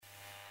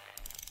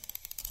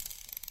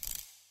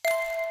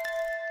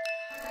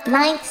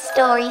Ninth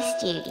Story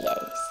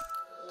Studios,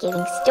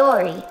 giving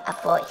story a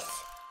voice.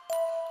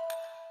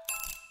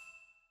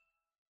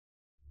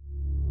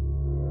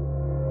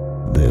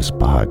 This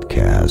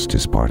podcast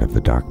is part of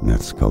the Dark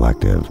Myths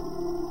Collective.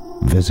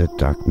 Visit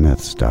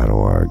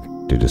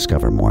darkmyths.org to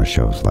discover more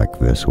shows like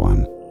this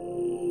one.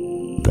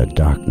 The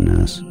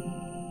darkness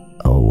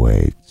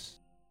awaits.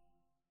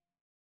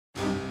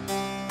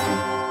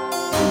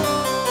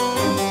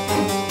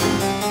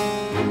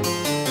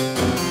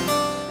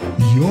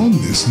 You're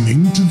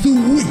listening to The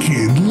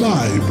Wicked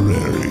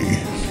Library.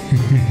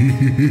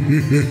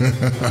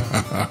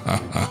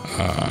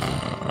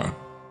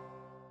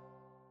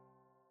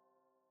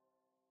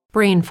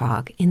 Brain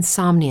fog,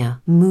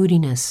 insomnia,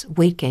 moodiness,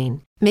 weight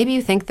gain. Maybe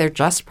you think they're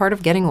just part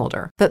of getting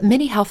older, but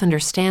MIDI Health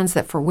understands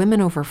that for women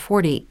over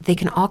 40, they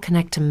can all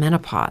connect to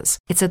menopause.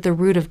 It's at the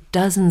root of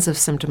dozens of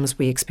symptoms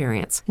we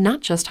experience, not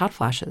just hot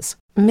flashes.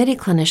 MIDI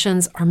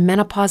clinicians are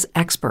menopause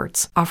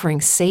experts, offering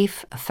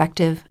safe,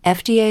 effective,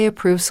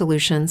 FDA-approved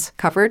solutions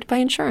covered by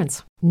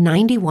insurance.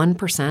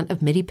 91%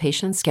 of MIDI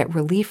patients get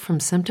relief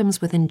from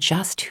symptoms within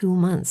just 2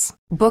 months.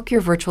 Book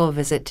your virtual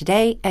visit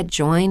today at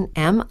joinmidi.com.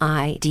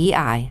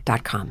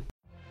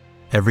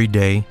 Every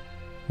day,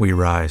 we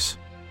rise,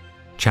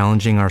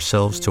 challenging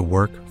ourselves to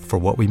work for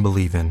what we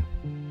believe in.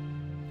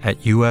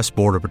 At U.S.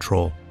 Border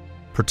Patrol,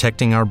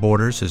 protecting our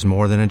borders is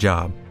more than a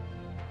job.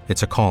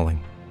 It's a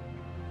calling.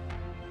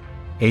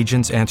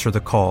 Agents answer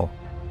the call,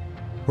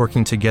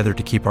 working together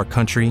to keep our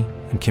country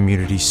and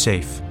communities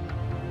safe.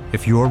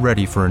 If you're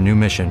ready for a new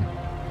mission,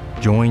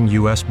 join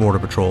U.S. Border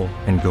Patrol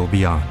and go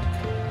beyond.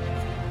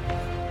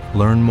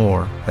 Learn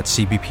more at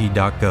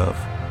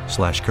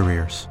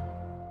cbp.gov/careers.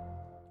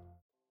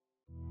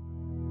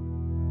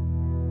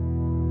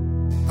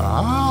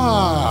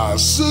 Ah,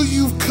 so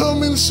you've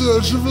come in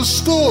search of a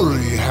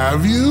story,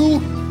 have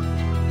you?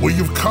 Well,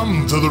 you've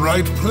come to the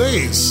right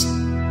place.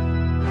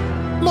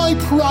 My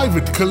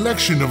private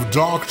collection of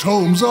dark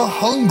tomes are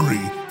hungry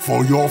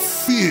for your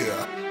fear,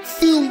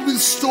 filled with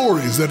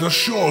stories that are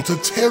sure to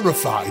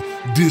terrify,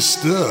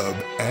 disturb,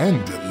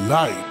 and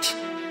delight.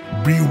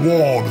 Be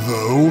warned,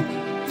 though,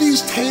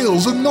 these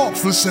tales are not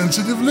for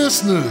sensitive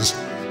listeners.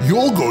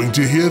 You're going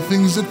to hear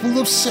things that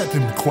will upset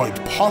and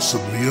quite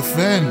possibly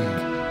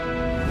offend.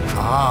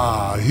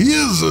 Ah,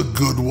 here's a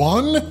good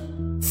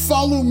one.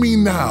 Follow me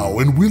now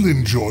and we'll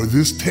enjoy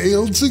this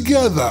tale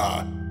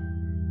together.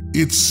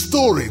 It's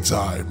story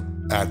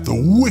time at the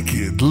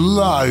Wicked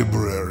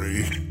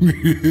Library.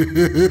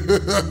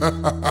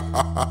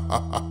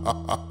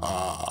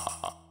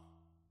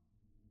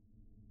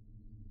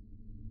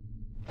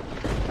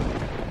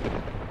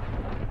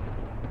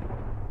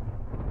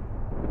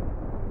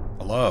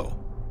 Hello,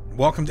 and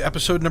welcome to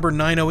episode number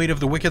 908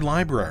 of the Wicked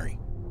Library.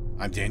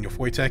 I'm Daniel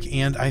Foytek,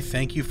 and I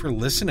thank you for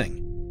listening.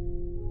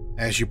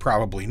 As you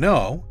probably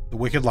know, the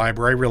Wicked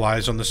Library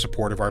relies on the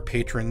support of our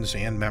patrons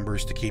and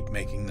members to keep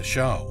making the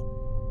show.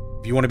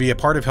 If you want to be a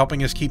part of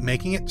helping us keep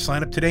making it,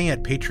 sign up today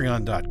at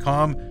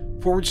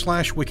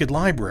patreon.com/Wicked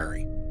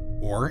Library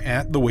or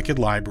at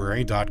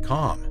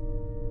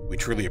thewickedlibrary.com. We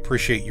truly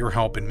appreciate your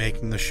help in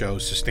making the show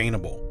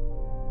sustainable.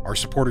 Our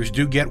supporters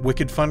do get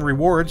Wicked Fun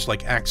rewards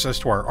like access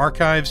to our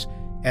archives,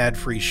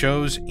 ad-free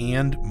shows,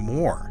 and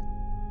more.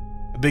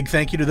 A big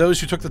thank you to those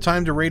who took the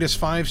time to rate us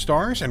 5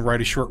 stars and write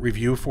a short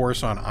review for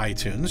us on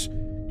iTunes.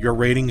 Your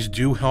ratings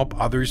do help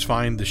others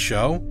find the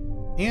show,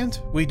 and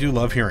we do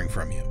love hearing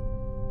from you.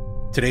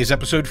 Today's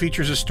episode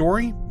features a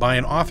story by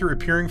an author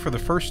appearing for the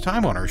first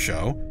time on our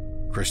show,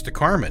 Christa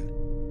Carmen.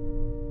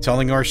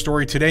 Telling our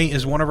story today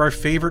is one of our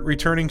favorite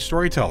returning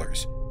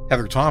storytellers,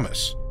 Heather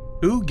Thomas,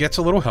 who gets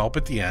a little help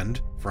at the end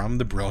from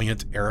the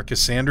brilliant Erica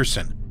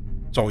Sanderson.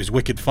 It's always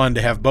wicked fun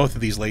to have both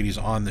of these ladies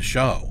on the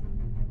show.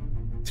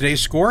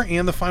 Today's score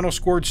and the final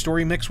scored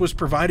story mix was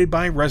provided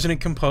by resident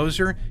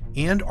composer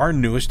and our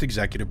newest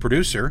executive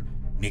producer,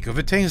 Nico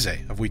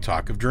Vitese of We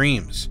Talk of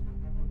Dreams.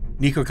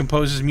 Nico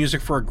composes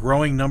music for a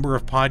growing number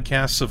of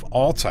podcasts of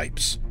all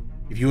types.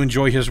 If you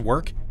enjoy his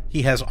work,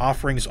 he has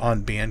offerings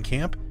on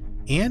Bandcamp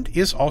and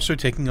is also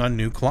taking on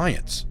new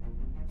clients.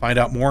 Find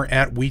out more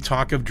at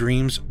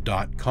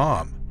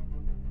wetalkofdreams.com.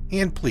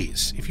 And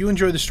please, if you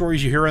enjoy the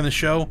stories you hear on the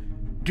show,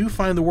 do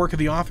find the work of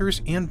the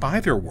authors and buy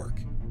their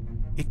work.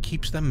 It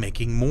keeps them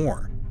making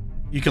more.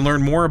 You can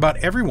learn more about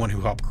everyone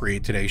who helped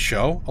create today's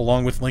show,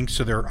 along with links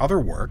to their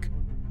other work,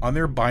 on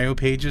their bio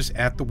pages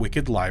at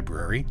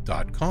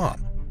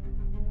thewickedlibrary.com.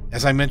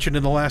 As I mentioned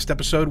in the last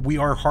episode, we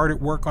are hard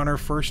at work on our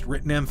first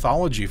written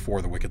anthology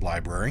for the Wicked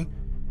Library.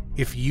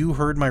 If you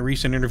heard my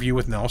recent interview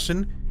with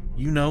Nelson,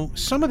 you know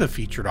some of the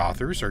featured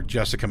authors are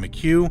Jessica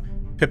McHugh,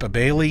 Pippa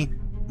Bailey,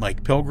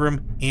 Mike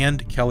Pilgrim,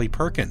 and Kelly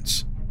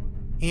Perkins.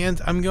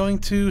 And I'm going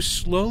to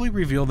slowly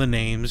reveal the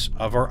names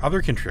of our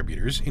other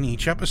contributors in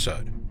each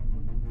episode.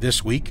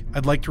 This week,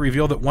 I'd like to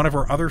reveal that one of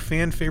our other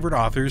fan-favorite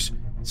authors,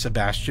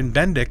 Sebastian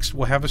Bendix,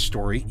 will have a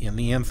story in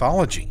the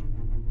anthology,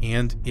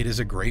 and it is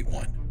a great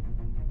one.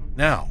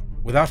 Now,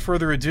 without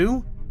further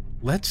ado,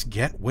 let's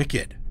get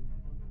wicked.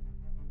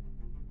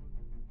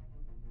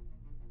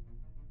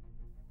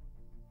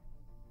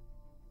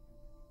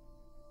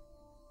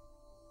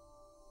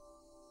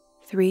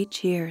 3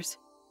 Cheers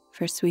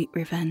for Sweet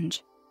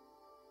Revenge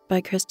by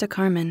Christa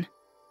Carmen.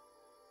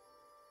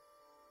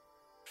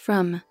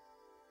 From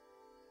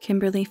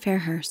Kimberly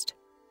Fairhurst.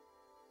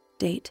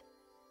 Date: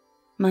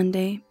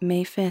 Monday,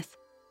 May 5th,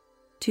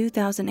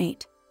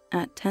 2008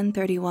 at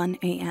 10:31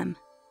 a.m.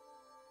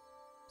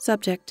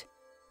 Subject: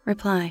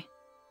 Reply: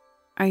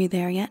 Are you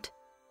there yet?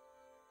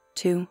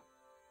 To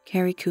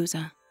Carrie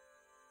Kuza.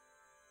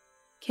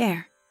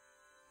 Care: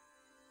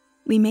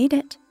 We made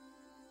it.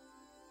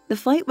 The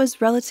flight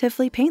was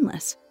relatively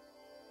painless.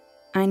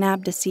 I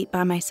nabbed a seat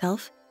by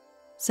myself,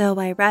 so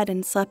I read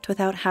and slept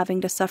without having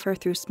to suffer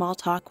through small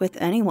talk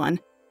with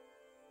anyone.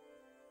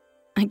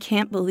 I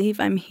can't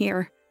believe I'm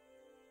here.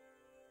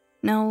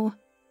 No,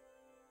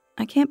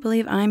 I can't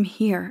believe I'm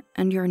here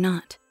and you're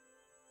not.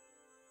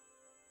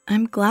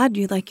 I'm glad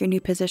you like your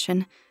new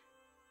position,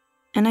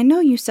 and I know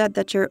you said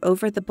that you're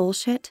over the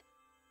bullshit,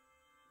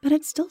 but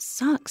it still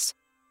sucks.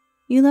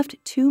 You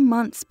left 2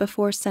 months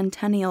before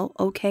Centennial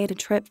okayed a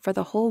trip for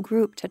the whole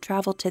group to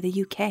travel to the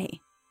UK.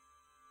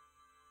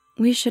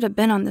 We should have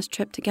been on this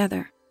trip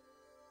together.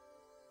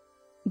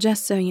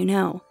 Just so you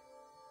know,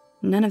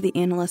 none of the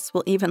analysts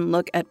will even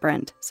look at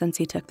Brent since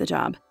he took the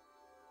job.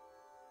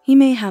 He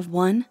may have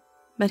won,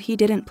 but he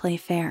didn't play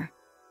fair.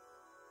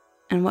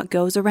 And what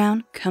goes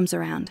around comes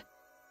around,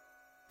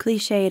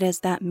 cliched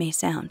as that may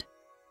sound.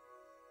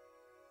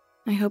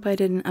 I hope I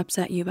didn't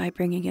upset you by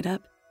bringing it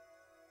up.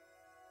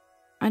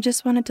 I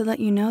just wanted to let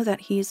you know that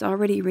he's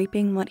already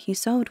reaping what he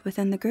sowed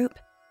within the group.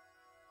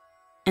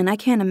 And I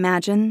can't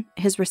imagine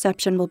his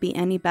reception will be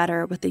any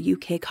better with the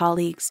UK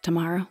colleagues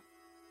tomorrow.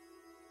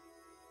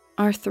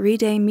 Our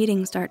 3-day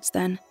meeting starts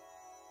then,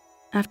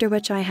 after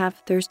which I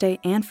have Thursday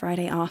and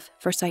Friday off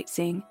for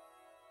sightseeing.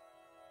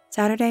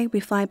 Saturday, we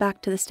fly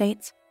back to the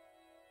States.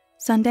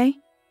 Sunday,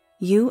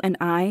 you and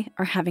I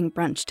are having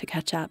brunch to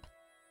catch up.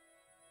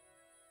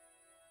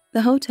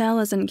 The hotel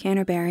is in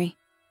Canterbury,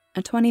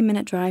 a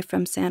 20-minute drive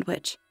from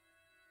Sandwich.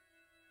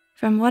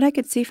 From what I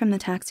could see from the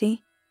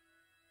taxi,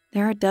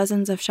 there are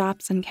dozens of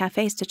shops and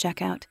cafes to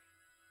check out.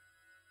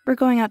 We're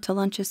going out to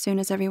lunch as soon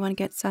as everyone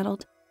gets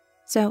settled,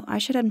 so I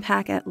should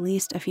unpack at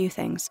least a few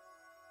things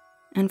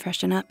and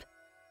freshen up.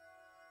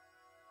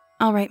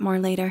 I'll write more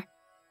later.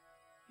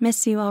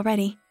 Miss you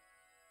already.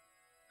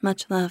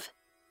 Much love,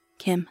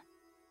 Kim.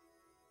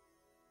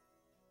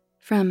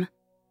 From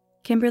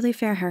Kimberly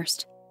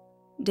Fairhurst.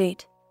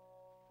 Date: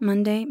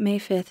 Monday, May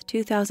 5th,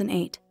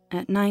 2008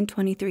 at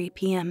 9:23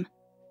 p.m.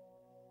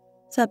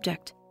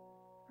 Subject: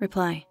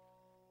 Reply: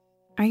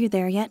 Are you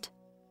there yet?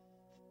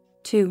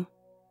 To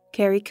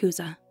Carrie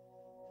Kuza.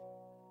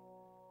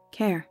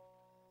 Care: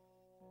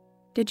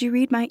 Did you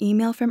read my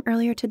email from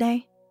earlier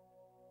today?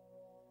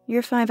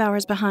 You're 5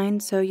 hours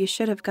behind, so you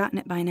should have gotten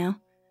it by now.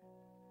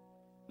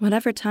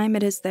 Whatever time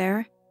it is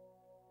there,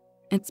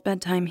 it's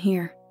bedtime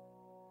here.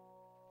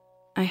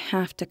 I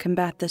have to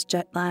combat this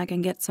jet lag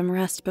and get some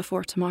rest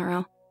before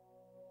tomorrow.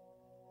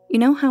 You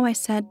know how I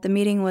said the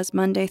meeting was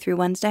Monday through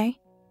Wednesday?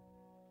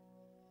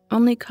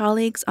 Only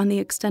colleagues on the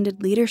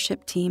extended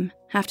leadership team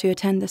have to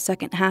attend the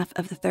second half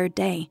of the 3rd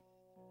day.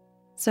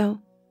 So,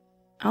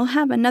 I'll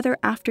have another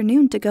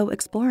afternoon to go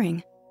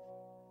exploring.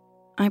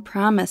 I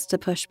promise to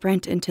push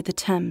Brent into the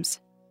Thames,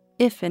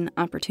 if an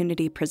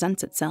opportunity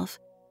presents itself.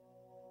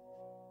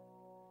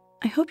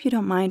 I hope you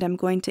don't mind I'm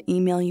going to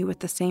email you with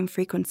the same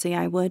frequency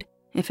I would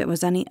if it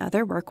was any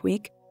other work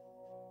week.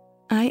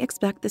 I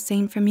expect the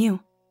same from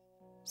you.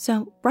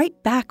 So,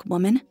 write back,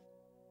 woman.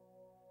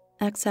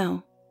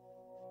 XO.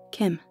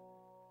 Kim.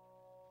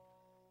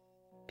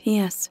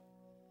 P.S.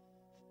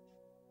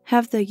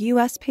 Have the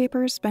U.S.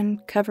 papers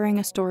been covering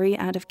a story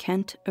out of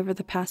Kent over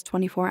the past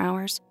 24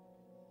 hours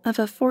of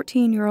a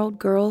 14-year-old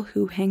girl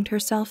who hanged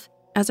herself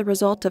as a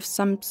result of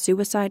some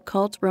suicide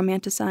cult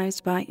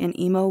romanticized by an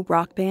emo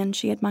rock band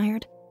she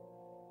admired?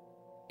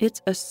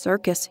 It's a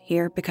circus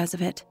here because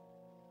of it.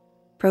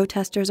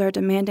 Protesters are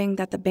demanding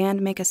that the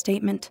band make a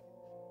statement.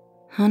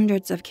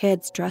 Hundreds of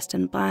kids dressed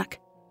in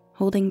black,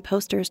 holding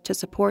posters to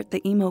support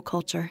the emo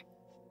culture.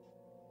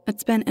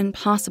 It's been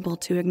impossible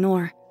to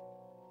ignore.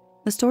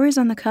 The story's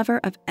on the cover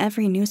of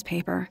every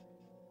newspaper,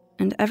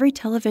 and every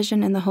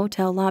television in the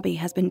hotel lobby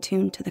has been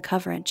tuned to the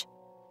coverage.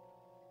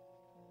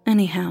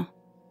 Anyhow,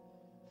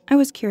 I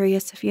was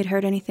curious if you'd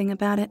heard anything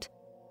about it.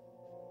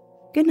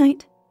 Good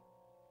night.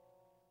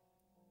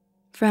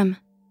 From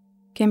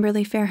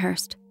Kimberly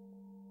Fairhurst.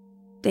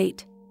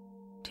 Date: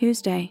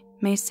 Tuesday,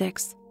 May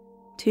 6th,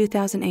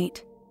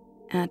 2008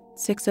 at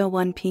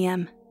 6:01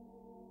 p.m.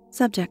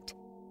 Subject: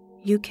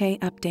 UK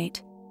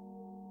update.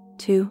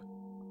 To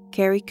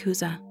Carrie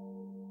Kuza.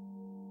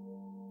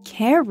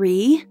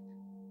 Carrie?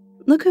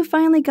 Look who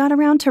finally got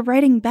around to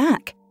writing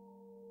back.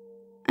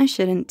 I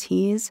shouldn't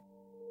tease.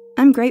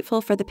 I'm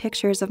grateful for the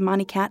pictures of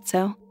Monte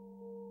Cazzo,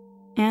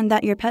 and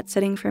that you're pet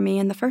sitting for me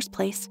in the first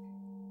place.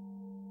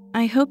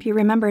 I hope you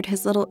remembered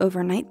his little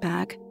overnight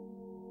bag.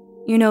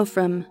 You know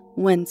from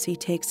whence he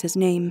takes his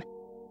name.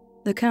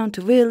 The Count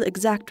will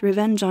exact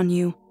revenge on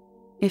you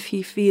if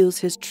he feels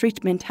his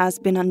treatment has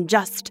been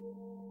unjust.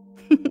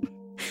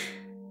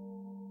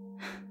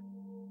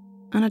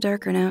 On a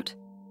darker note,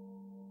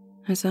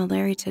 I saw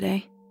Larry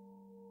today.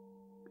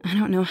 I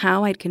don't know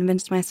how I'd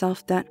convinced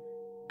myself that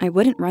I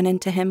wouldn't run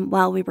into him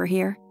while we were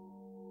here.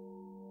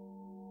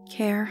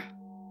 Care.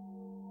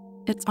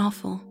 It's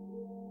awful.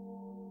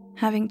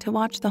 Having to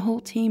watch the whole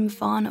team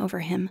fawn over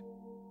him.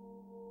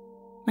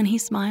 When he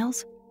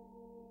smiles,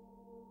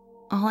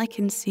 all I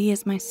can see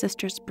is my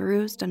sister's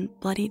bruised and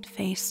bloodied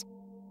face.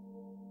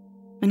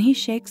 When he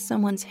shakes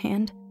someone's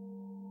hand,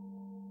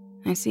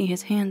 I see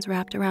his hands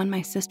wrapped around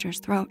my sister's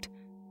throat.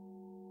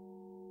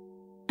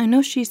 I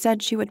know she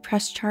said she would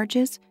press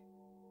charges,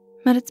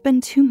 but it's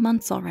been 2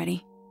 months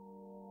already,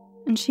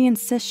 and she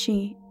insists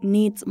she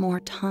needs more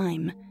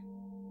time.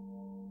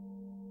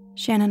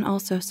 Shannon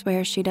also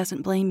swears she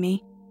doesn't blame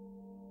me,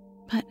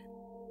 but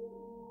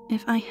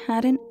if I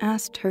hadn't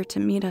asked her to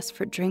meet us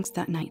for drinks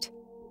that night,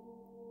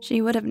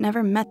 she would have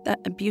never met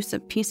that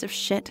abusive piece of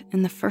shit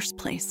in the first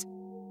place.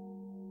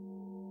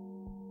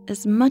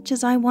 As much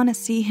as I want to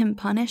see him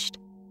punished,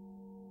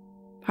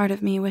 part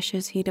of me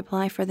wishes he'd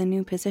apply for the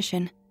new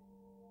position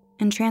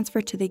and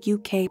transfer to the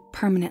UK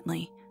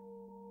permanently.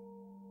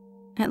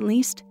 At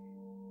least,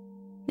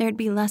 there'd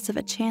be less of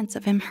a chance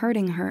of him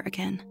hurting her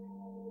again.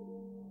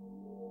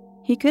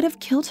 He could have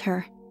killed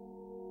her,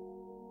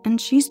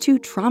 and she's too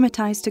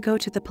traumatized to go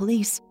to the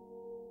police,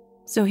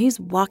 so he's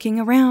walking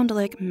around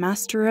like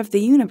master of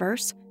the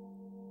universe,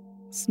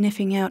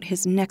 sniffing out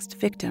his next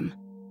victim.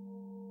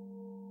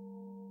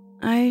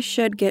 I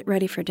should get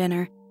ready for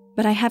dinner,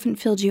 but I haven't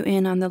filled you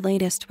in on the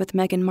latest with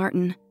Megan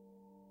Martin.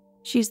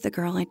 She's the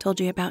girl I told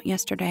you about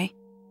yesterday.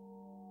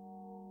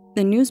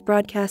 The news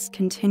broadcasts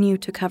continue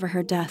to cover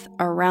her death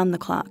around the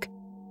clock,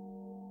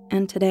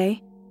 and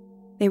today,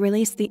 they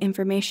released the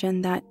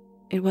information that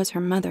it was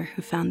her mother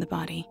who found the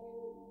body.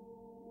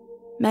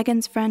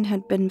 Megan's friend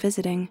had been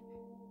visiting,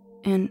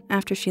 and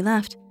after she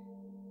left,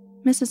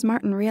 Mrs.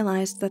 Martin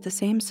realized that the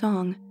same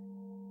song,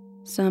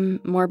 some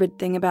morbid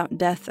thing about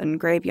death and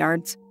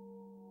graveyards,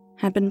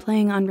 had been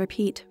playing on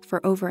repeat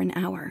for over an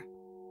hour.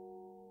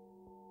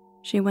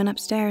 She went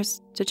upstairs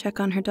to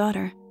check on her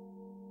daughter.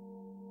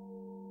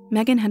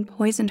 Megan had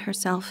poisoned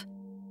herself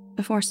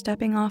before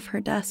stepping off her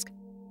desk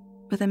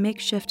with a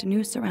makeshift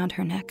noose around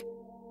her neck.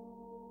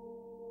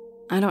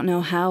 I don't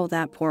know how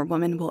that poor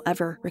woman will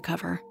ever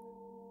recover.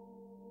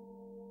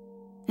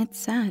 It's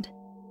sad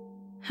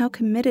how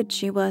committed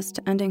she was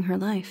to ending her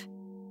life,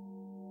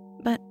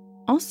 but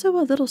also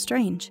a little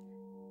strange.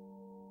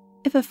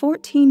 If a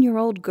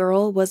 14-year-old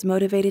girl was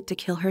motivated to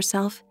kill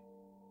herself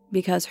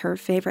because her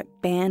favorite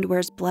band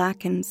wears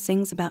black and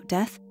sings about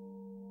death,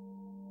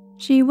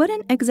 she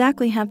wouldn't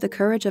exactly have the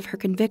courage of her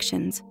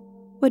convictions,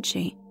 would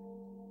she?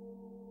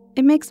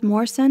 It makes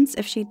more sense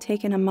if she'd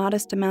taken a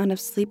modest amount of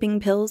sleeping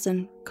pills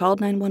and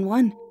called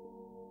 911.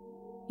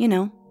 You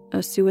know,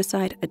 a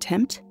suicide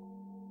attempt.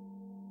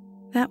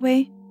 That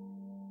way,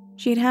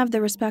 she'd have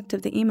the respect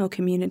of the emo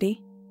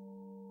community,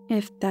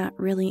 if that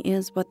really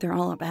is what they're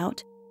all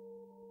about.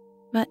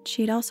 But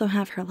she'd also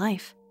have her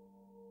life.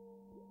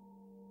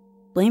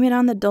 Blame it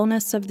on the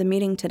dullness of the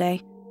meeting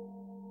today,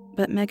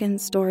 but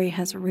Megan's story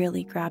has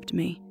really grabbed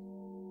me.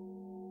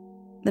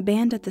 The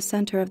band at the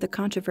center of the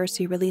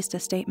controversy released a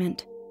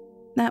statement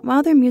that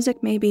while their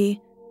music may be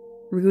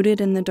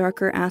rooted in the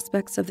darker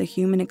aspects of the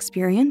human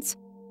experience,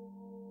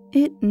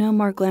 it no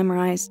more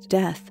glamorized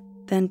death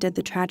than did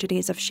the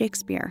tragedies of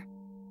Shakespeare.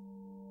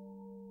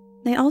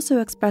 They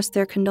also expressed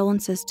their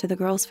condolences to the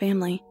girl's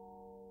family,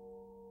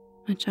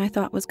 which I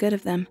thought was good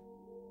of them.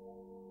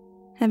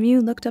 Have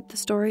you looked up the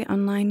story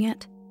online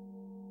yet?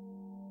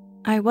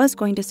 I was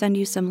going to send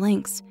you some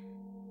links,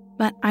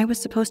 but I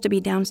was supposed to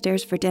be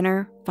downstairs for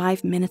dinner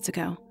 5 minutes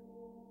ago.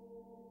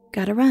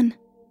 Gotta run.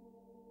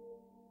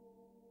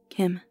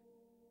 Kim.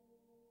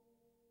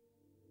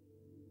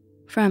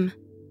 From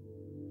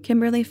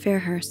Kimberly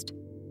Fairhurst.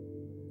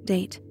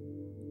 Date: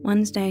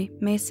 Wednesday,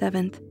 May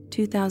 7th,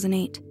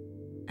 2008,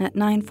 at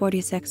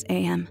 9:46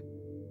 a.m.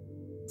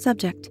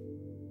 Subject: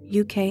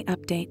 UK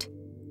update.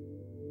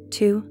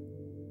 To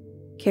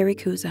Carrie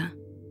Kuza.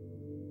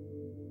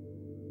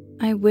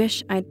 I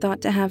wish I'd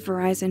thought to have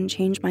Verizon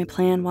change my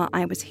plan while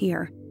I was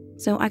here,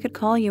 so I could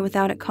call you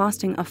without it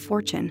costing a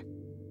fortune.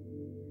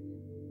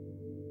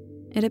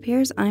 It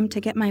appears I'm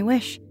to get my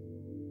wish,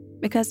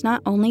 because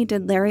not only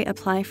did Larry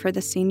apply for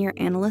the senior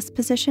analyst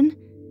position,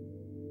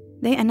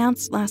 they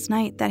announced last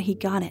night that he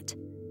got it.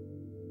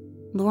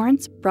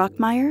 Lawrence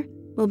Brockmeyer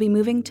will be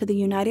moving to the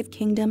United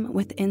Kingdom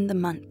within the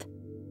month.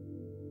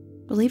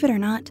 Believe it or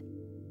not,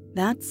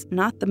 that's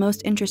not the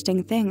most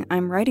interesting thing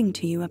I'm writing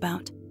to you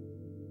about.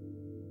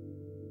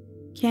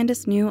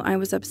 Candace knew I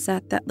was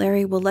upset that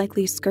Larry will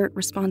likely skirt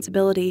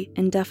responsibility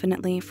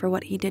indefinitely for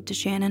what he did to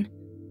Shannon,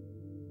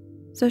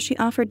 so she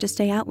offered to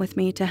stay out with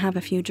me to have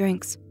a few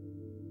drinks.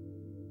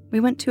 We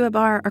went to a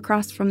bar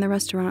across from the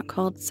restaurant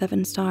called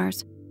 7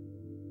 Stars.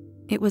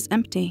 It was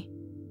empty,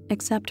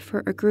 except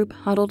for a group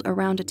huddled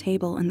around a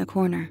table in the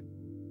corner.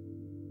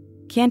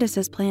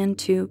 Candace's plan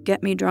to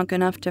get me drunk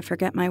enough to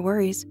forget my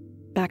worries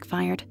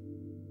backfired,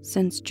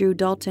 since Drew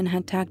Dalton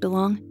had tagged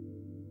along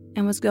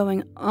and was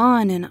going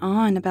on and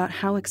on about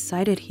how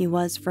excited he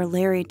was for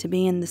Larry to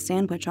be in the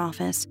sandwich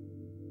office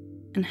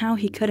and how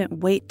he couldn't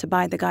wait to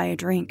buy the guy a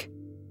drink.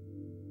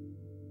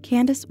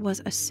 Candace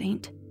was a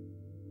saint,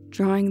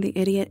 drawing the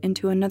idiot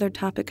into another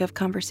topic of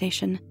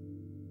conversation,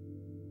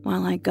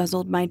 while I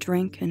guzzled my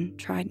drink and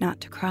tried not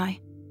to cry.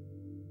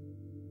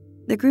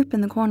 The group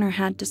in the corner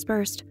had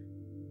dispersed,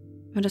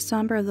 but a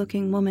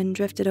somber-looking woman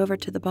drifted over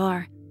to the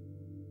bar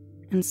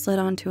and slid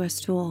onto a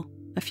stool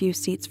a few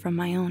seats from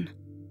my own.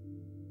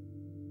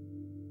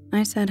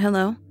 I said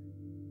hello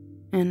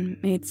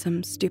and made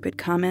some stupid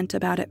comment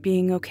about it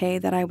being okay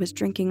that I was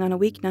drinking on a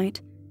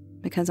weeknight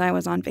because I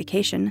was on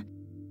vacation.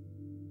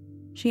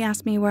 She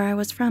asked me where I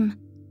was from,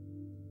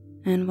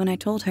 and when I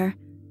told her,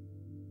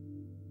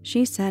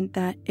 she said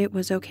that it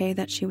was okay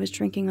that she was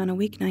drinking on a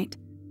weeknight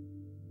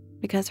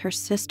because her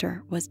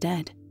sister was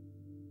dead.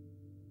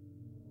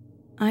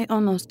 I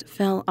almost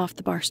fell off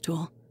the bar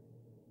stool.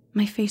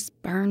 My face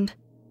burned,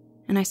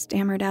 and I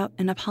stammered out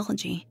an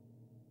apology.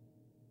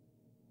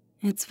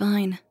 "It's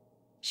fine,"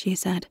 she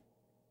said.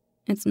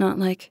 "It's not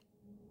like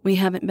we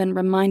haven't been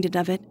reminded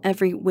of it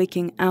every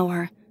waking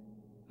hour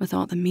with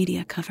all the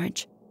media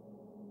coverage."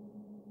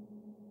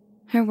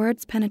 Her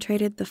words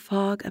penetrated the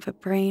fog of a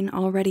brain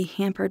already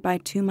hampered by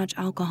too much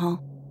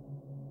alcohol.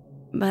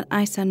 But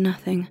I said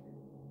nothing,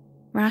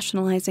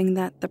 rationalizing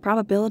that the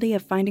probability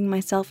of finding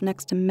myself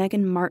next to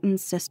Megan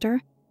Martin's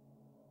sister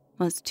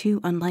was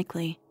too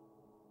unlikely.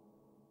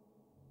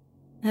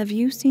 "Have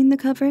you seen the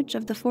coverage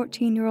of the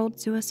 14-year-old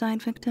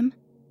suicide victim?"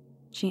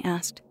 she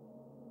asked.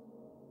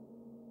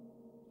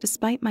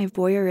 Despite my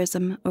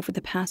voyeurism over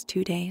the past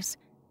 2 days,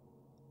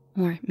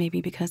 or maybe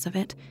because of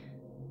it,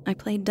 I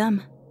played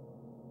dumb.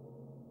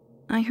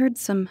 "I heard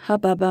some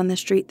hubbub on the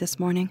street this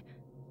morning,"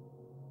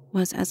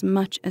 was as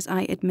much as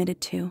I admitted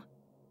to.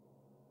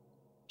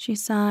 She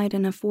sighed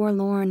in a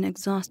forlorn,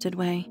 exhausted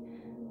way,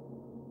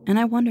 and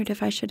I wondered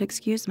if I should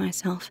excuse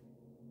myself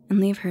and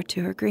leave her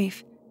to her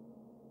grief.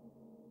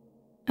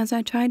 As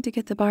I tried to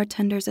get the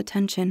bartender's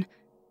attention,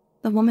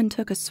 the woman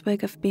took a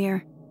swig of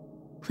beer,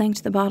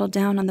 clanked the bottle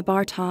down on the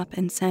bar top,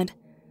 and said,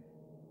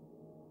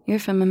 "You're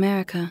from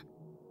America,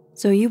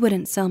 so you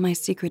wouldn't sell my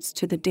secrets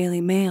to the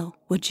Daily Mail,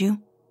 would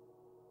you?"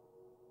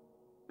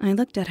 I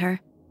looked at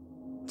her,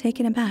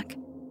 taken aback,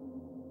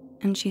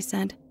 and she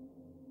said,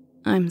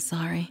 "I'm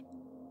sorry.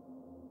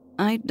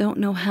 I don't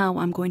know how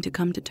I'm going to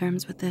come to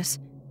terms with this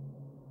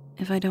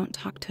if I don't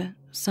talk to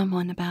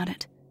someone about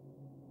it."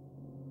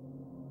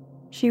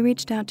 She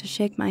reached out to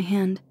shake my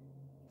hand,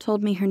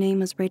 told me her name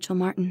was Rachel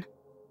Martin.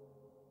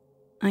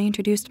 I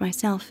introduced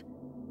myself,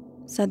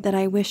 said that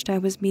I wished I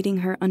was meeting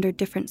her under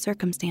different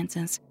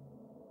circumstances.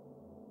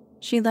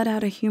 She let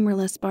out a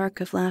humorless bark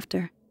of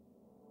laughter.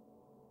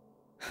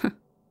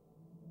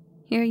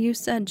 "Here you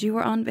said you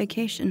were on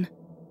vacation.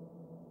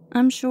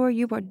 I'm sure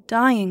you were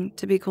dying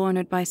to be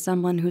cornered by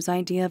someone whose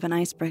idea of an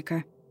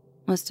icebreaker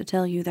was to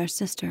tell you their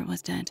sister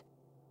was dead."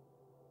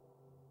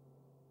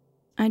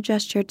 I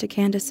gestured to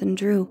Candace and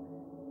Drew,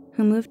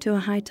 who moved to a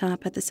high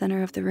top at the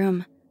center of the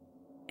room,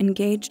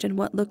 engaged in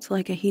what looked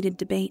like a heated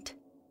debate.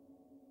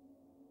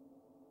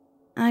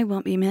 "I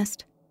won't be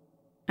missed,"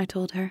 I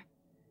told her.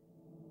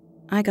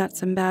 "I got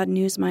some bad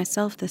news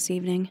myself this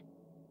evening.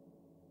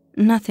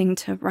 Nothing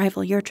to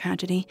rival your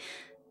tragedy,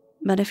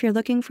 but if you're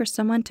looking for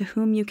someone to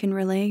whom you can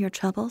relay your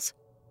troubles,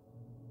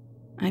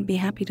 I'd be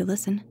happy to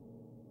listen."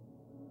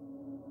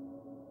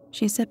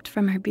 She sipped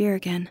from her beer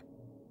again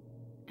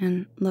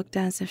and looked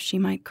as if she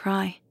might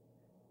cry.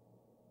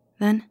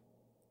 Then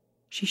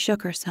she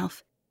shook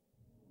herself,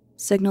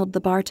 signaled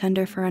the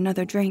bartender for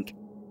another drink,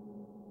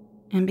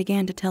 and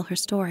began to tell her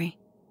story.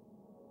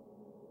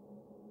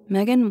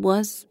 Megan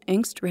was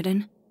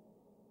angst-ridden,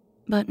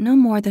 but no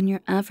more than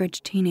your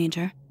average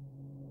teenager.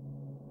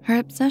 Her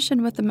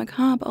obsession with the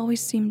macabre always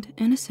seemed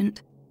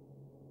innocent.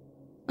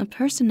 A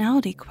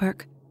personality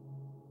quirk,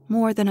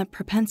 more than a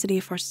propensity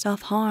for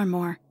self-harm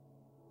or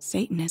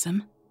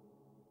Satanism.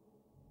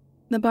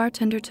 The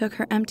bartender took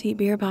her empty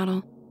beer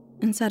bottle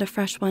and set a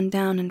fresh one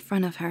down in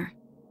front of her.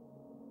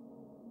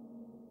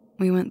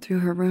 "We went through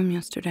her room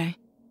yesterday.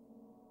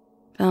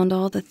 Found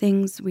all the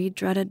things we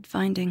dreaded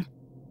finding.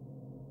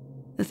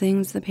 The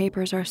things the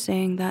papers are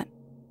saying that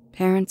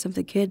parents of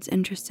the kids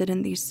interested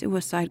in these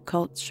suicide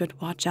cults should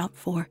watch out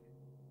for.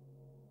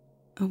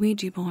 A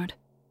Ouija board,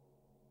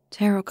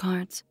 tarot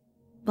cards,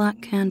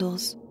 black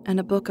candles, and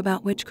a book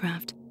about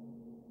witchcraft.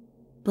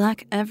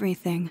 Black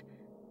everything.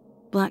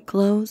 Black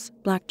clothes,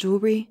 black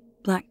jewelry,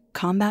 black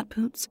combat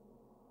boots.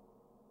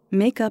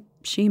 Makeup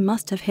she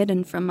must have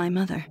hidden from my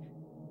mother.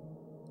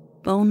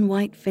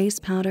 Bone-white face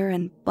powder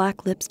and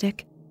black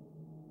lipstick.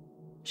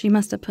 She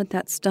must have put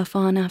that stuff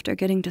on after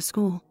getting to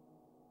school,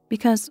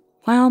 because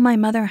while my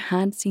mother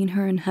had seen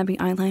her in heavy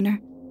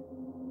eyeliner,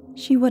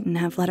 she wouldn't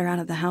have let her out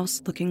of the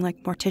house looking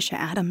like Morticia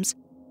Addams."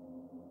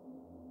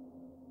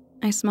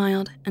 I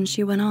smiled, and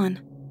she went on.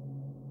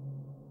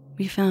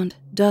 "We found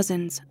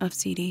dozens of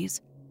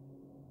CDs.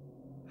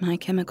 My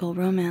Chemical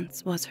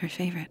Romance was her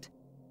favorite.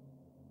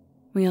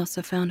 We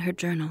also found her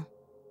journal."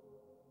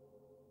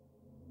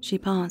 She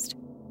paused.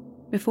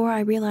 Before I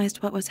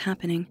realized what was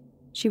happening,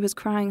 she was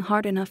crying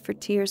hard enough for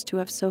tears to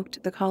have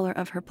soaked the collar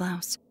of her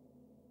blouse.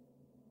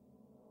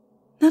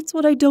 That's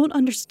what I don't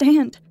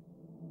understand,"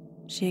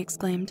 she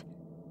exclaimed.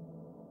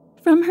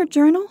 "From her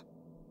journal,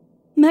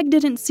 Meg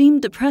didn't seem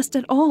depressed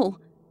at all.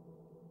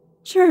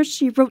 Sure,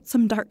 she wrote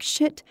some dark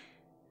shit,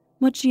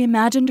 what she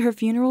imagined her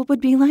funeral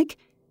would be like,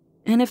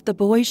 and if the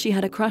boy she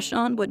had a crush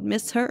on would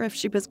miss her if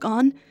she was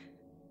gone.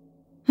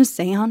 A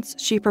seance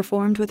she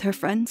performed with her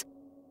friends.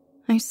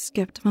 I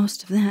skipped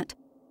most of that.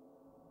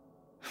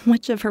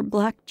 Which of her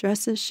black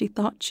dresses she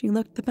thought she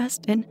looked the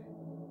best in.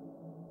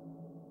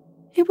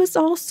 It was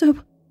all so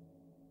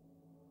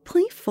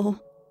playful,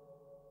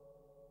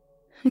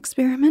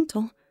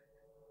 experimental.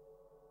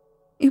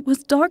 It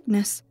was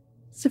darkness,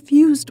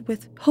 suffused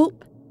with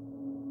hope."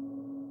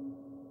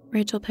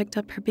 Rachel picked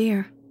up her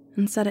beer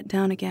and set it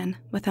down again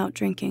without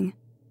drinking.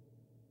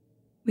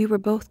 We were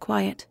both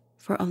quiet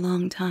for a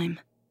long time.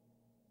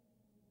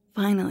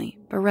 Finally,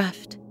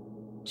 bereft,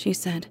 she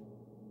said,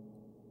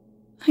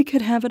 "I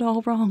could have it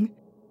all wrong.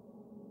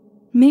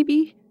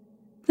 Maybe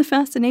the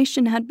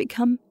fascination had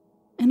become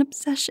an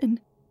obsession.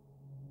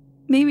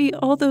 Maybe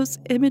all those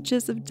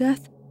images of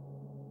death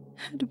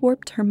had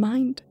warped her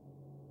mind."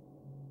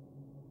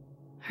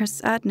 Her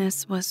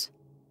sadness was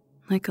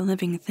like a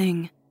living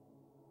thing.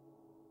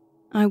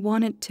 I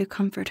wanted to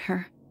comfort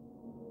her,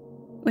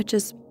 which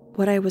is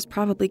what I was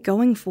probably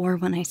going for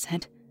when I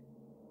said,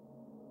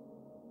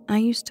 "I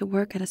used to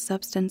work at a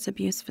substance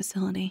abuse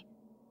facility.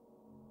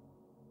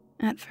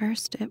 At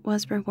first, it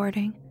was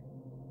rewarding,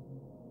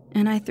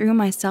 and I threw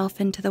myself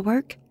into the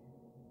work.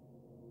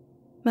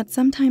 But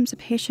sometimes a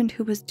patient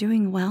who was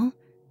doing well,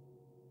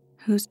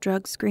 whose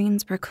drug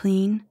screens were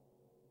clean,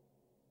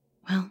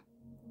 well,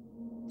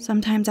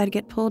 sometimes I'd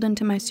get pulled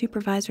into my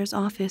supervisor's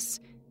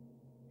office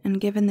and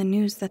given the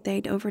news that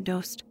they'd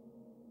overdosed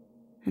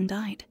and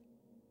died.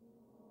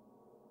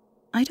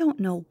 I don't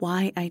know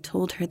why I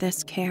told her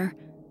this, Care.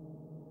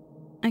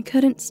 I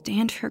couldn't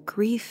stand her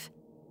grief.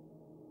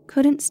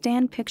 Couldn't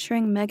stand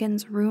picturing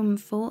Megan's room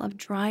full of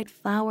dried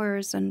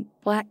flowers and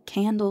black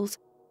candles,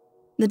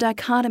 the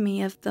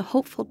dichotomy of the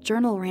hopeful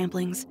journal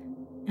ramblings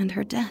and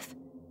her death.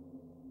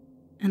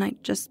 And I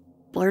just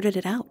blurted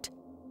it out.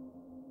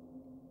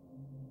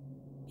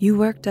 "You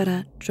worked at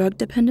a drug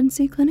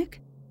dependency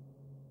clinic?"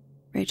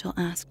 Rachel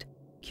asked,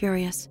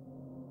 curious.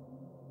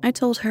 I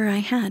told her I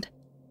had,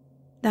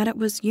 that it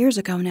was years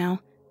ago now,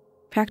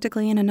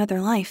 practically in another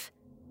life.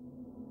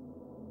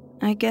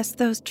 I guess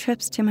those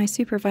trips to my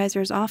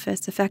supervisor's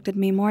office affected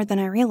me more than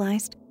I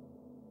realized,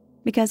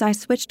 because I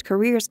switched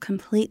careers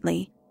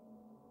completely.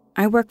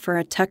 I work for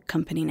a tech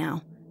company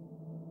now.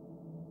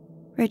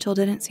 Rachel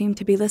didn't seem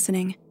to be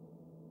listening.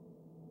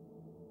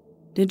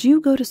 "Did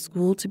you go to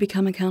school to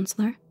become a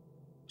counselor?"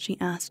 she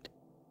asked.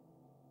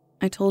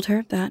 I told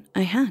her that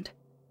I had.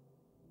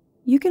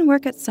 "You can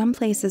work at some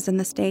places in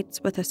the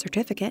States with a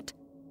certificate,"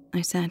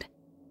 I said.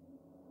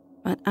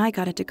 "But I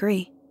got a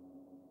degree."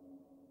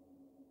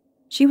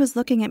 She was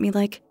looking at me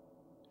like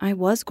I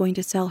was going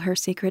to sell her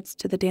secrets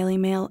to the Daily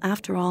Mail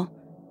after all.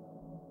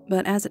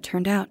 But as it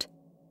turned out,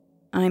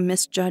 I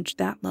misjudged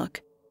that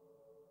look.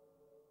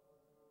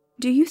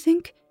 "Do you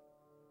think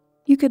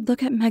you could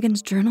look at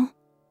Megan's journal?"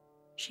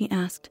 she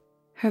asked,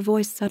 her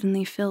voice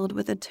suddenly filled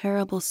with a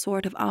terrible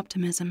sort of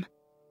optimism.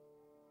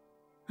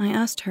 I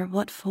asked her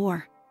what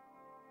for.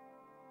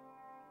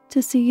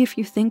 "To see if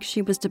you think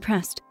she was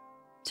depressed,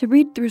 to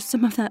read through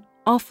some of that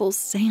awful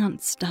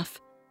seance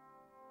stuff."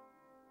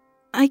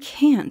 "I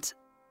can't.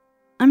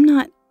 I'm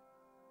not.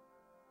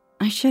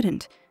 I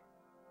shouldn't,"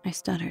 I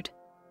stuttered.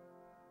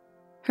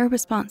 Her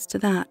response to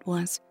that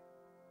was,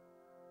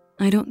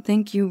 "I don't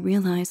think you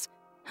realize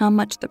how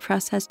much the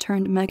press has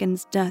turned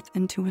Megan's death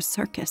into a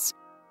circus.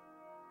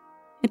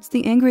 It's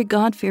the angry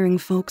God-fearing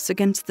folks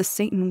against the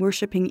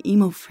Satan-worshipping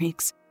emo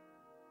freaks.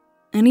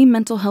 Any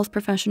mental health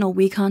professional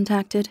we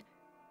contacted,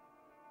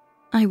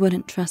 I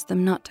wouldn't trust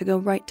them not to go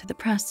right to the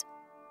press.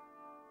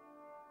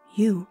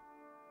 You."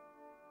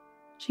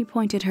 She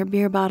pointed her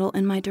beer bottle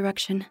in my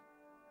direction.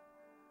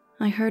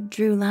 I heard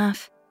Drew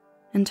laugh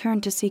and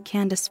turned to see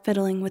Candace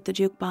fiddling with the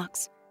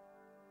jukebox.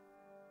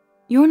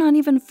 "You're not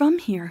even from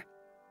here.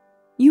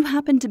 You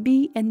happen to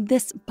be in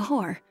this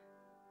bar.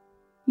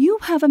 You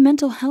have a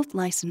mental health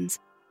license."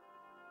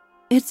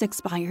 "It's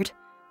expired,"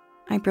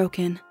 I broke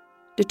in,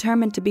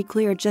 determined to be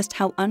clear just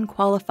how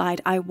unqualified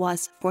I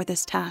was for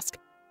this task.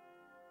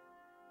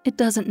 "It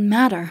doesn't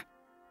matter,"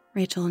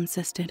 Rachel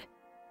insisted.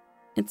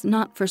 "It's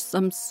not for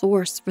some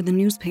source for the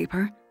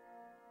newspaper.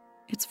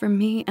 It's for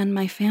me and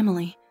my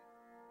family.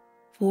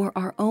 For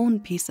our own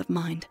peace of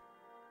mind."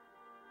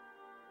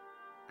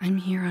 "I'm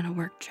here on a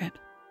work trip,"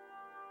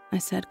 I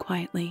said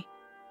quietly.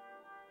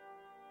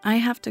 "I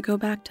have to go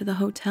back to the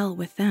hotel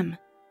with them."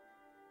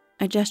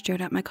 I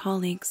gestured at my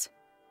colleagues.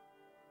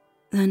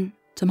 "Then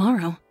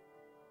tomorrow,"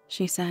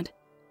 she said,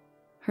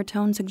 her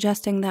tone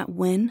suggesting that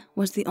when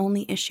was the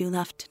only issue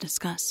left to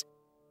discuss.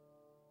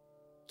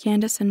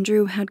 Candace and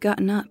Drew had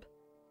gotten up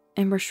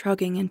and were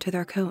shrugging into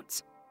their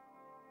coats.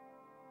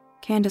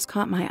 Candace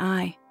caught my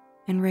eye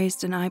and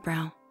raised an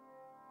eyebrow.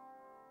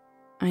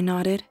 I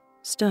nodded,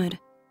 stood,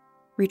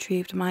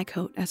 retrieved my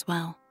coat as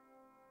well.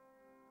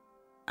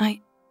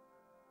 I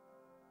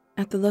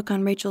at the look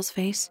on Rachel's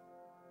face.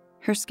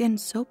 Her skin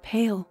so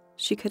pale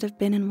she could have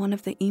been in one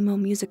of the emo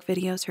music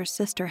videos her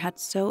sister had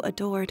so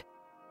adored.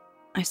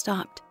 I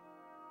stopped.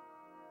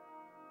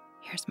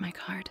 "Here's my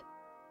card,"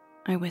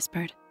 I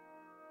whispered,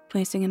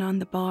 placing it on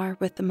the bar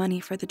with the money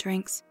for the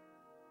drinks.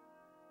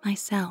 "My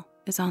cell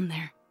is on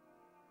there.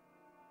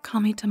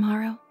 Call me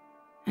tomorrow,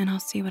 and I'll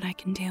see what I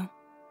can do."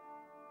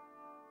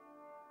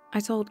 I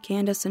told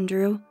Candace and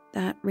Drew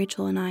that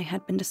Rachel and I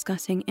had been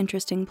discussing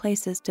interesting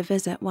places to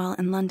visit while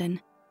in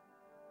London.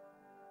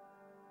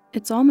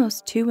 It's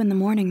almost 2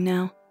 a.m.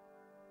 now,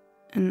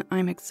 and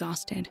I'm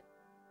exhausted,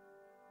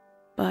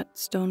 but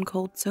stone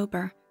cold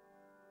sober.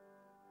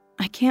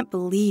 I can't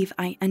believe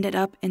I ended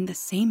up in the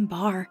same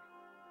bar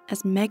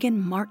as Megan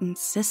Martin's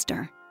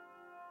sister.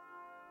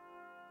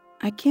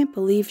 I can't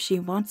believe she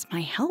wants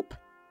my help.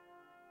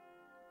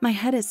 My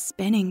head is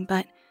spinning,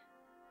 but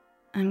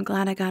I'm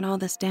glad I got all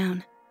this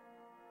down.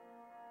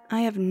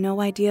 I have no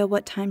idea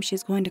what time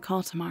she's going to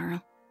call tomorrow.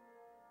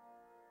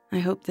 I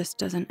hope this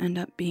doesn't end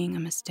up being a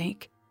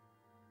mistake.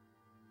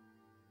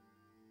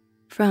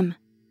 From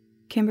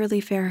Kimberly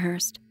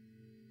Fairhurst.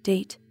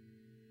 Date: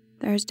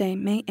 Thursday,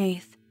 May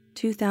 8th,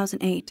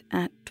 2008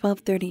 at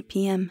 12:30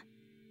 p.m.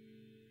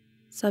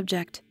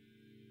 Subject: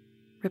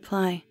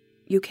 Reply,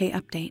 UK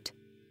update.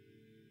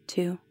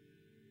 To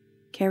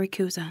Carrie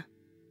Kuza.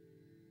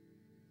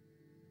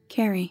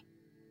 Carrie: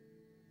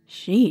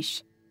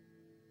 Sheesh.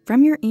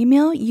 From your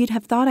email, you'd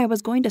have thought I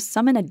was going to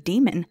summon a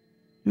demon,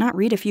 not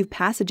read a few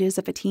passages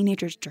of a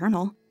teenager's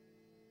journal.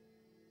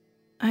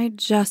 I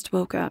just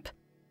woke up.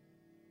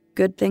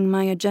 Good thing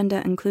my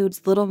agenda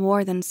includes little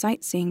more than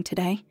sightseeing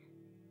today.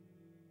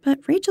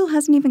 But Rachel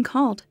hasn't even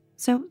called,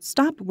 so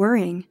stop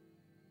worrying.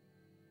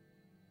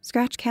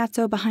 Scratch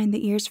Catso behind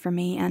the ears for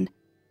me and...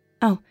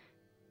 Oh,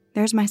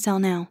 there's my cell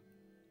now.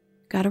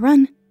 Gotta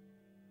run.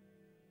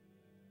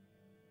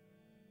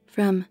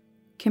 From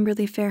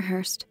Kimberly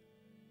Fairhurst.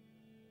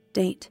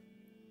 Date: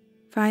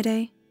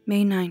 Friday,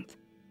 May 9th,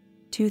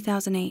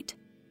 2008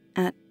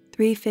 at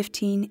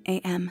 3:15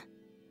 a.m.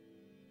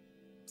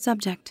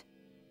 Subject: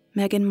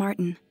 Megan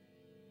Martin.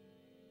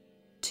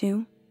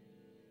 To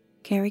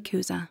Carrie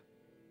Kuza.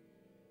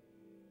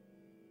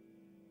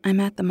 I'm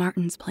at the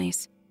Martins'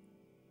 place.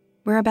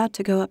 We're about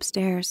to go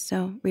upstairs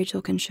so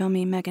Rachel can show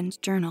me Megan's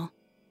journal.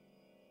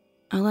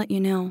 I'll let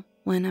you know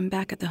when I'm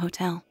back at the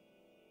hotel.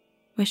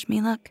 Wish me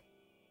luck.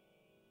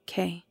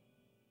 K.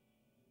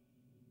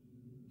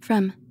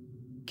 From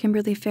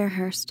Kimberly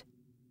Fairhurst.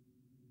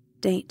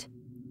 Date: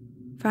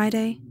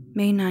 Friday,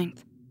 May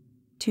 9th,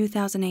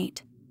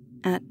 2008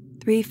 at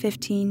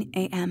 3:15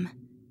 a.m.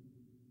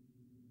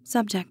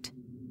 Subject: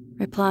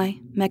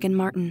 Reply, Megan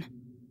Martin.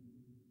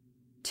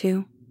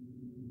 To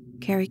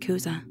Carrie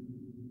Kuza.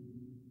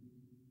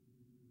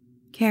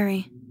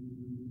 Carrie,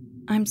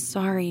 I'm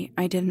sorry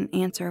I didn't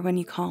answer when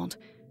you called.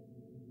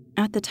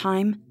 At the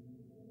time,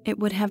 it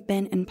would have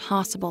been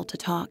impossible to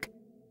talk.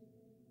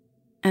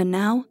 And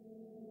now,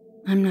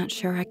 I'm not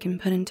sure I can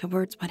put into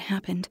words what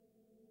happened,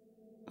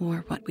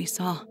 or what we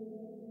saw.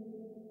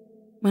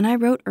 When I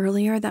wrote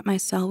earlier that my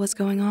cell was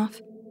going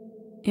off,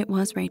 it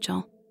was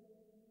Rachel,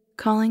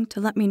 calling to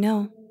let me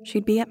know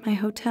she'd be at my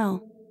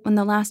hotel when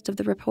the last of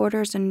the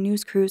reporters and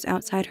news crews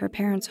outside her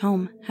parents'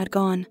 home had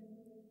gone.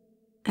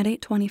 At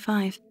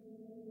 8:25,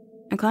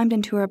 I climbed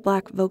into her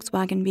black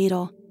Volkswagen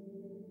Beetle,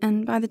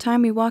 and by the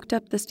time we walked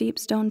up the steep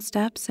stone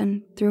steps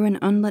and through an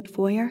unlit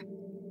foyer,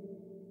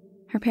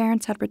 her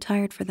parents had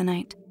retired for the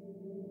night.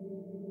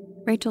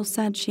 Rachel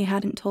said she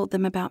hadn't told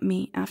them about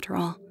me after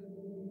all,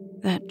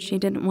 that she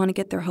didn't want to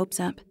get their hopes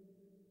up.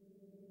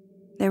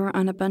 They were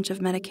on a bunch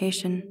of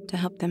medication to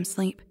help them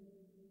sleep,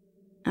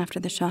 after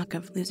the shock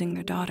of losing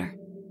their daughter.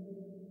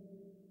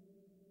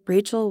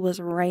 Rachel was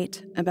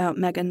right about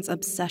Megan's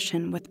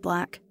obsession with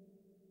black.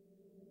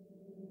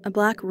 A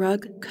black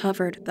rug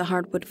covered the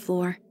hardwood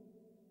floor,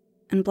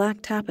 and black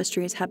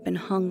tapestries had been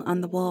hung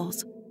on the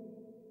walls.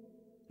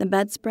 The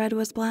bedspread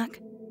was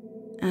black,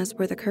 as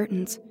were the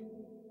curtains.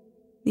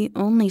 The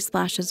only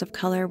splashes of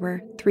color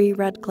were 3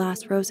 red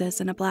glass roses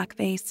in a black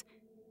vase,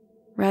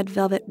 red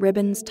velvet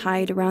ribbons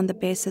tied around the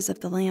bases of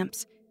the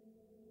lamps,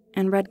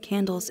 and red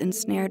candles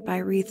ensnared by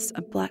wreaths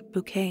of black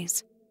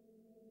bouquets.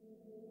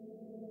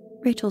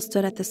 Rachel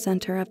stood at the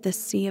center of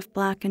this sea of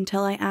black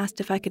until I asked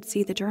if I could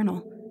see the journal,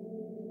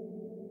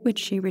 which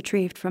she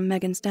retrieved from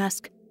Megan's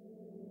desk,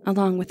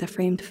 along with a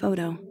framed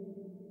photo.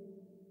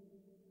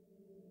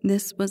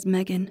 This was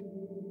Megan,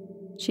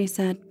 she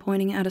said,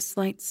 pointing at a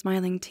slight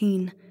smiling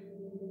teen.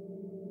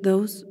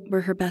 Those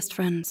were her best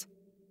friends,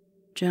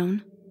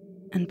 Joan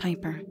and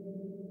Piper.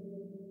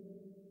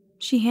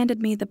 She handed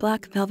me the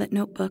black velvet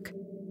notebook,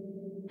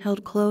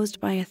 held closed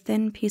by a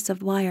thin piece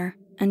of wire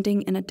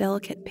ending in a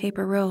delicate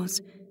paper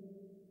rose.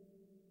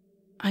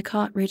 I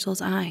caught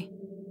Rachel's eye.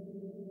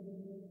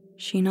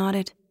 She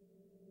nodded,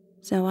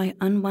 so I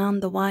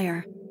unwound the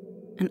wire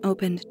and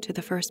opened to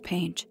the first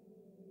page.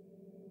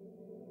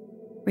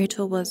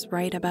 Rachel was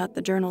right about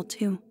the journal,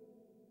 too.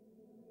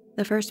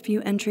 The first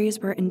few entries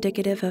were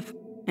indicative of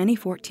any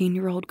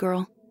 14-year-old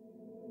girl.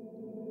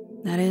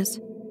 That is,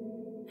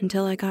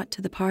 until I got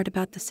to the part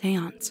about the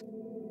seance.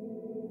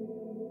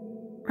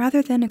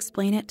 Rather than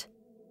explain it,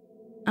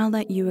 I'll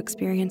let you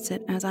experience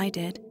it as I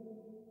did,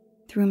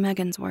 through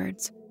Megan's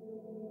words.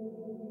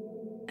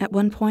 At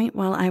one point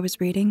while I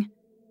was reading,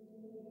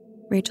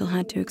 Rachel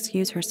had to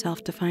excuse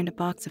herself to find a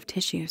box of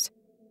tissues.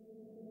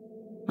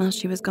 While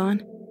she was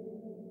gone,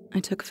 I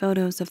took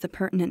photos of the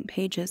pertinent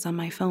pages on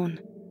my phone.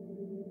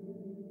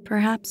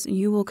 Perhaps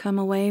you will come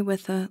away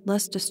with a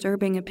less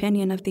disturbing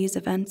opinion of these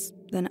events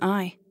than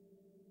I.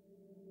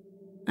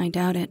 I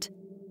doubt it.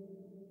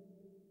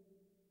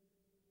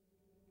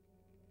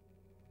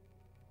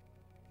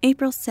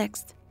 April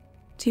 6th,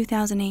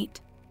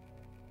 2008.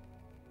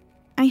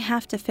 I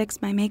have to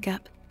fix my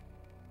makeup.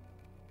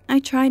 I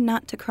tried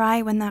not to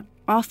cry when that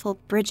awful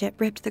Bridget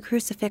ripped the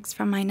crucifix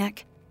from my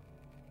neck.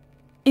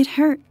 It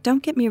hurt,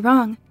 don't get me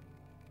wrong,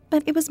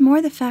 but it was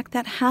more the fact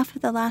that half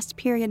of the last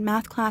period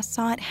math class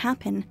saw it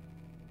happen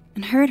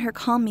and heard her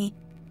call me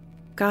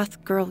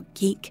goth girl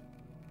geek.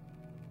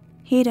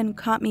 Hayden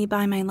caught me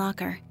by my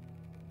locker.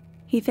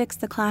 He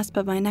fixed the clasp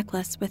of my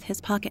necklace with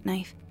his pocket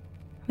knife,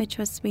 which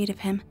was sweet of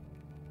him.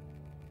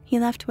 He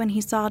left when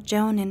he saw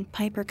Joan and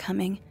Piper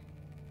coming.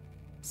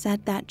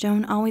 Said that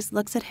Joan always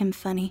looks at him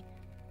funny,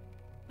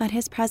 but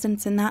his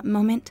presence in that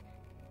moment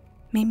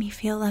made me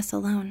feel less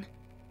alone.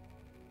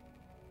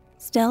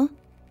 Still,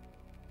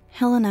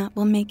 Helena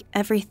will make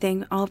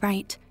everything all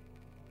right.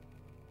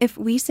 If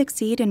we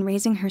succeed in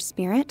raising her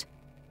spirit,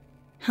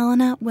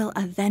 Helena will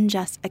avenge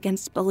us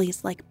against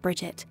bullies like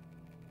Bridget.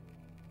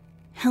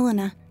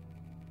 Helena,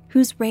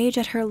 whose rage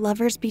at her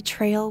lover's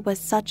betrayal was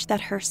such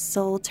that her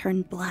soul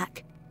turned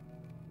black.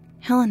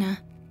 Helena,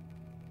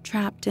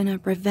 trapped in a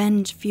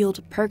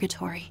revenge-fueled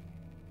purgatory.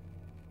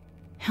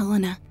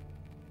 Helena,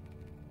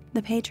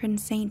 the patron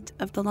saint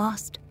of the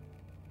lost,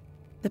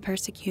 the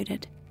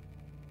persecuted.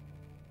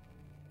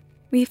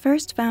 We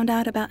first found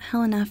out about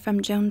Helena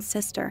from Joan's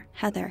sister,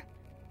 Heather.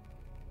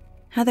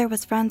 Heather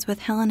was friends with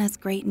Helena's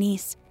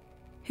great-niece,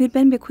 who'd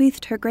been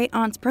bequeathed her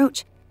great-aunt's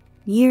brooch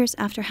years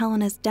after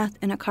Helena's death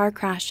in a car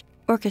crash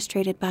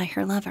orchestrated by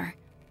her lover.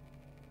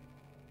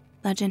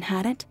 Legend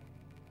had it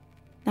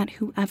that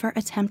whoever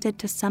attempted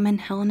to summon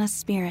Helena's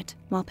spirit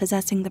while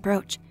possessing the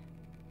brooch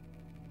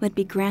would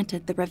be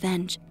granted the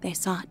revenge they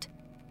sought.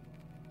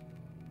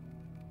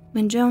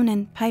 When Joan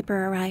and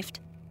Piper arrived,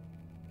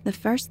 the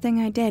first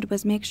thing I did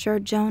was make sure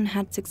Joan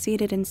had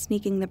succeeded in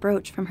sneaking the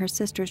brooch from her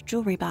sister's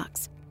jewelry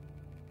box.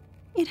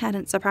 It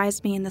hadn't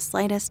surprised me in the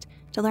slightest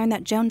to learn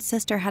that Joan's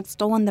sister had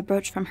stolen the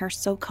brooch from her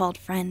so-called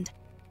friend.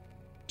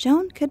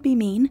 Joan could be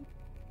mean,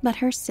 but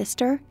her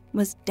sister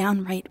was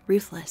downright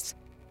ruthless.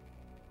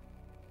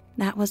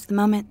 That was the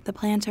moment the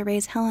plan to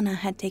raise Helena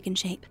had taken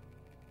shape.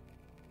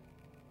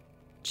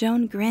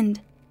 Joan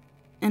grinned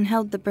and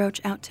held the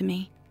brooch out to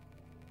me.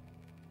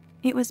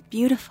 It was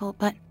beautiful,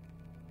 but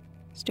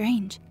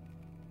strange.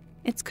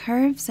 Its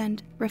curves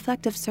and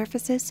reflective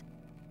surfaces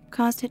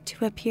caused it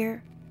to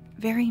appear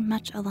very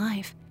much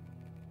alive,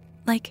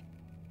 like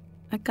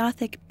a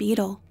gothic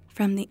beetle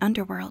from the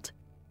underworld.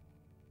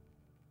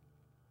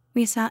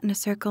 We sat in a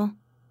circle,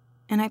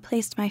 and I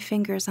placed my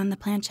fingers on the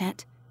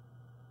planchette.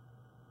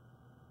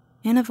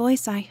 In a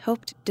voice I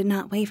hoped did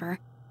not waver,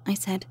 I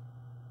said,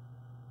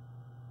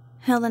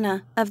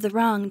 "Helena of the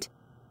wronged,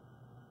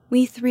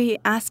 we three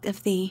ask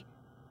of thee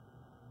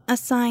a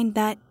sign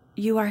that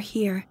you are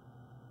here.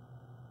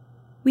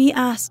 We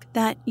ask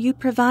that you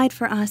provide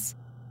for us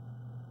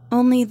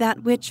only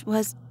that which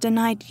was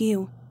denied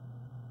you.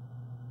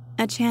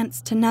 A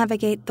chance to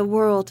navigate the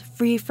world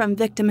free from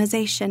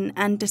victimization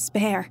and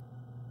despair.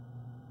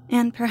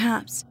 And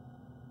perhaps,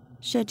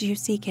 should you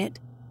seek it,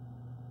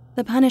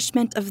 the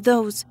punishment of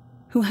those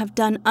who have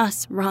done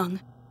us wrong."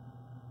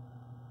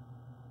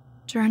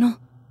 Journal,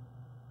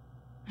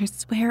 I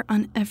swear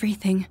on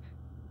everything,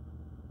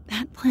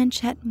 that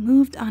planchette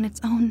moved on its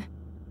own.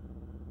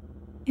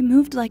 It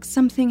moved like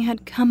something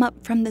had come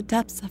up from the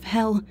depths of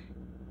hell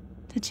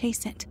to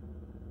chase it.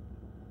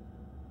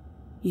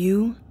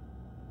 You,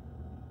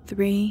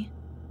 3,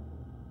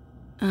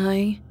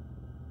 I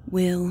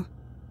will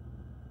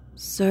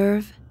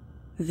serve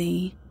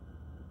thee,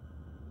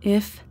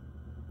 if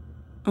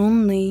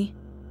only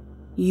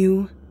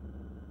you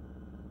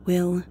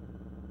will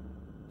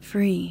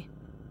free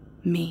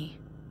me.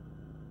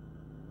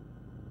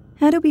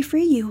 How do we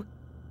free you?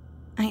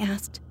 I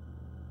asked.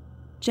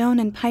 Joan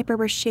and Piper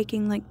were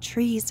shaking like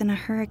trees in a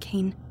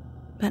hurricane,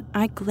 but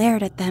I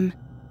glared at them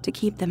to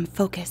keep them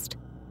focused.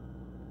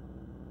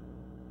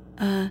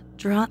 A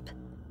drop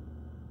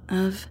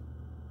of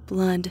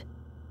blood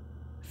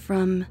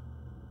from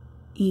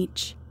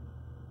each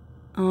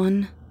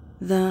on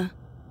the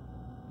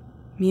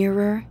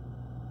mirror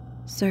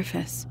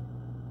surface.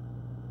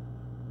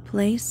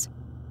 Place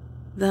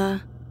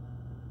the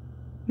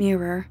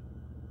mirror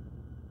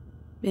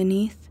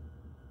beneath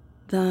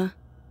the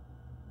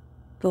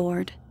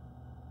board.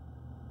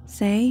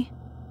 Say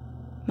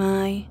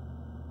my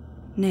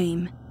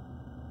name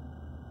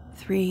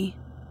 3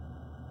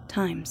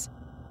 times.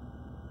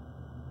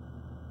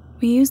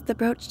 We used the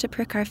brooch to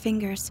prick our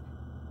fingers.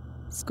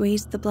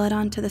 squeezed the blood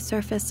onto the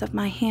surface of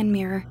my hand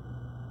mirror,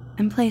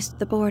 and placed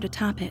the board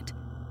atop it.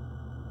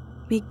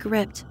 We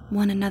gripped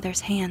one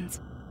another's hands.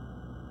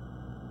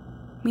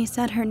 We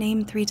said her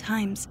name 3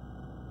 times.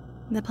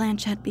 The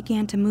planchette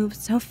began to move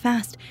so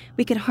fast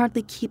we could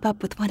hardly keep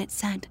up with what it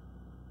said.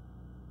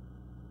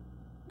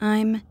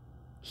 I'm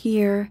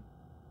here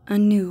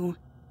anew,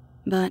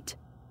 but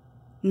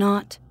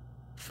not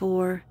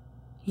for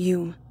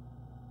you.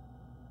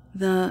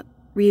 The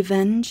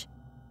revenge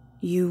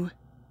you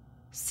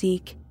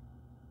seek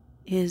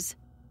is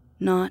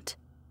not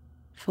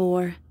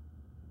for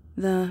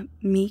the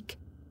meek,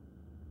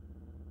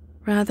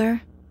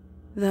 rather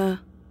the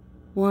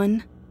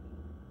one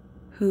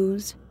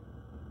whose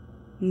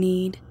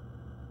need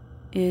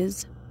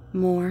is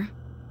more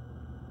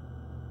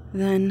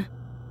than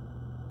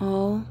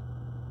all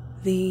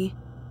the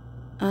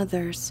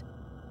others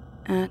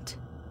at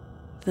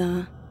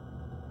the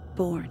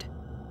board.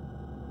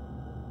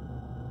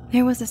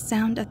 There was a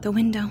sound at the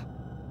window,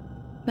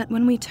 but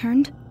when we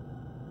turned,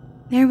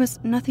 there was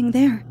nothing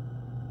there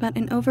but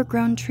an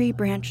overgrown tree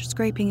branch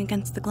scraping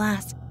against the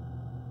glass.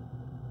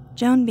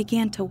 Joan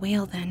began to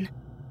wail then,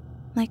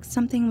 like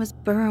something was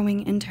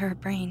burrowing into her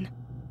brain.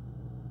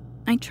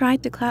 I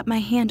tried to clap my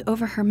hand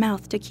over her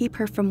mouth to keep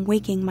her from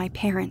waking my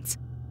parents,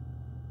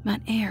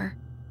 but air,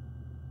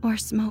 or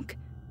smoke,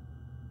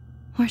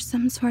 or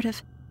some sort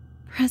of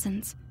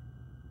presence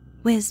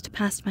whizzed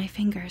past my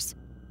fingers,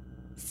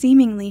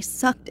 seemingly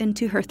sucked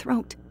into her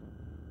throat,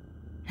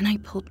 and I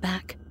pulled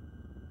back.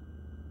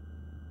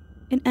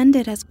 It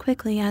ended as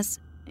quickly as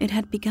it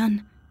had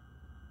begun.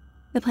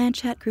 The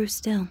planchette grew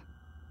still.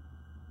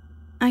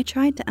 I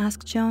tried to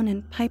ask Joan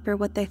and Piper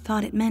what they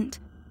thought it meant.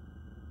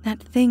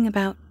 That thing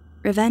about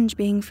revenge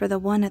being for the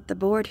one at the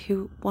board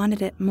who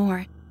wanted it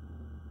more.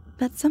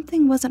 But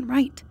something wasn't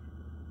right.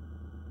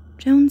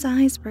 Joan's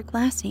eyes were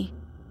glassy,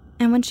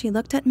 and when she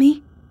looked at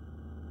me,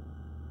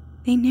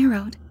 they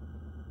narrowed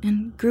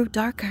and grew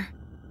darker.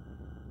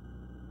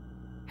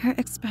 Her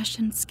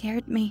expression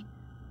scared me,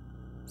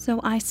 so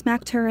I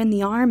smacked her in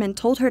the arm and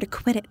told her to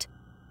quit it.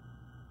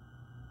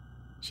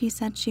 She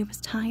said she was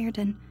tired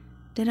and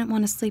didn't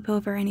want to sleep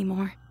over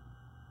anymore.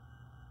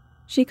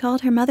 She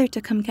called her mother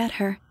to come get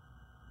her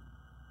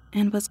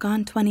and was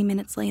gone 20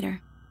 minutes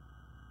later.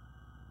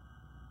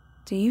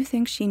 "Do you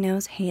think she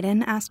knows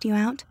Hayden asked you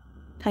out?"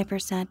 Piper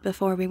said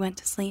before we went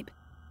to sleep.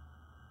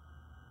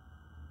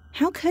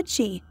 "How could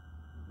she?"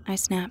 I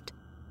snapped.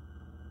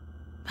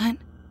 But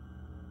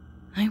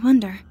I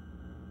wonder.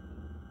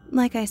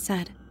 Like I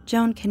said,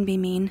 Joan can be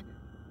mean.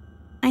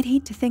 I'd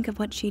hate to think of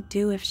what she'd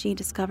do if she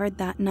discovered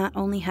that not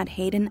only had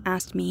Hayden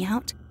asked me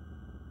out,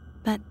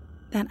 but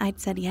that I'd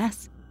said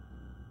yes.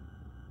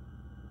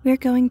 We're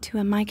going to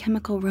a My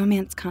Chemical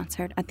Romance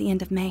concert at the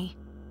end of May.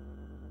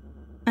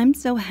 I'm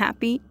so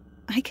happy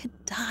I could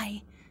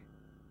die.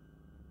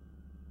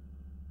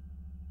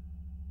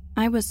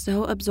 I was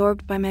so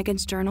absorbed by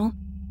Megan's journal,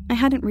 I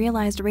hadn't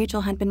realized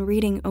Rachel had been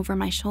reading over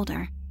my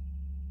shoulder.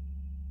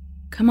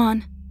 "Come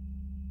on,"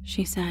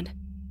 she said,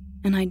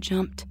 and I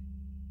jumped,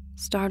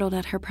 startled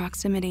at her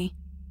proximity,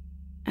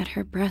 at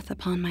her breath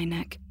upon my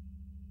neck.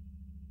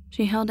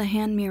 She held a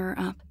hand mirror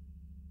up,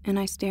 and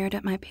I stared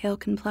at my pale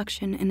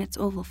complexion in its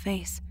oval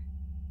face.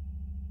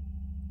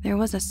 There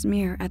was a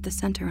smear at the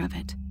center of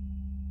it.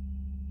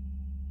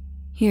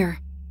 "Here,"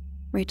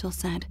 Rachel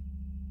said,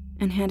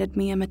 and handed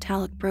me a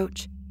metallic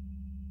brooch.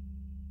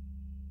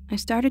 I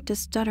started to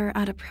stutter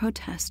out of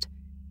protest,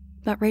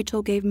 but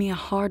Rachel gave me a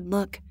hard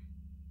look,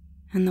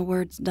 and the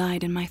words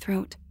died in my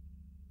throat.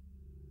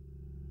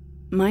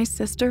 "My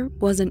sister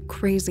wasn't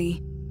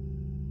crazy,"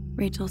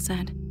 Rachel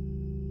said.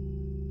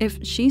 "If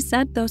she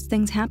said those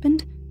things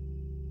happened,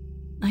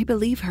 I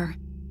believe her,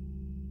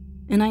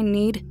 and I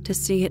need to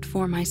see it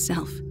for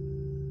myself."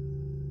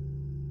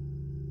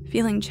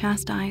 Feeling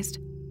chastised,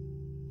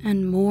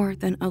 and more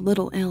than a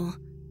little ill,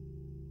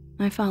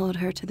 I followed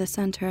her to the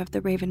center of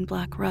the raven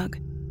black rug.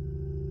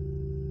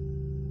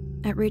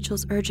 At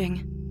Rachel's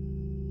urging,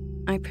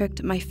 I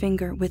pricked my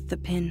finger with the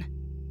pin.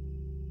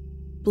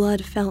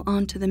 Blood fell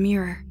onto the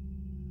mirror,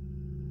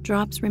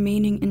 drops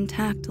remaining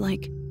intact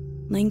like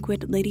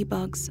languid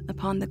ladybugs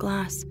upon the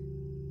glass.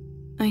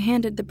 I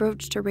handed the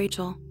brooch to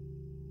Rachel,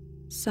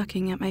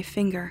 sucking at my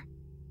finger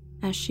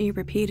as she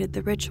repeated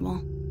the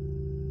ritual.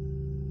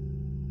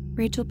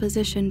 Rachel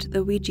positioned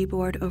the Ouija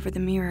board over the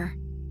mirror.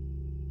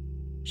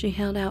 She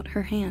held out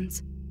her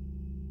hands.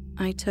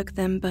 I took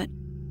them, but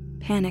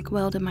panic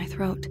welled in my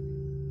throat,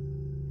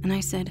 and I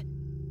said,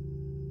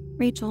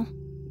 "Rachel,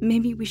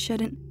 maybe we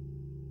shouldn't."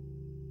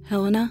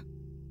 "Helena?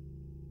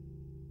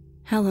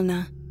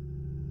 Helena.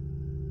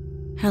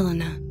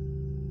 Helena,"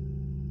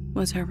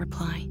 was her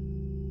reply.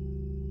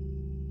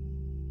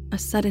 A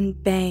sudden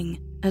bang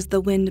as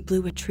the wind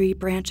blew a tree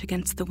branch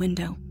against the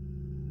window.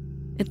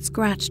 It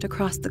scratched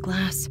across the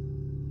glass,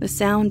 the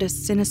sound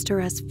as sinister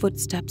as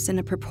footsteps in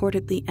a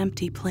purportedly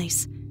empty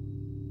place.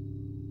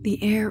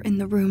 The air in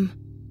the room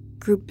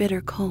grew bitter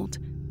cold.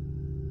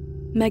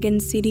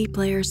 Megan's CD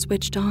player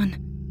switched on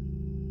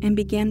and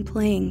began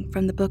playing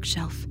from the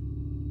bookshelf.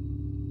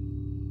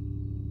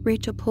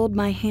 Rachel pulled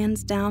my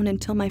hands down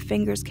until my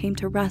fingers came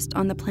to rest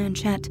on the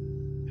planchette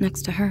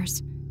next to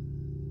hers.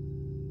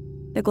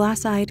 The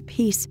glass-eyed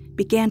piece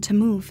began to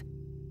move,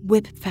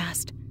 whip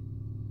fast,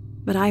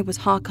 but I was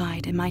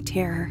hawk-eyed in my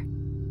terror.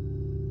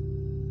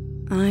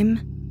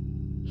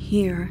 I'm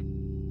here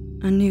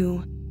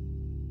anew,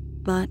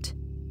 but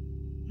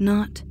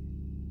not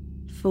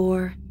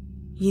for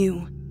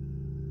you.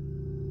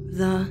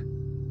 The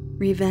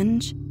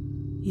revenge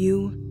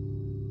you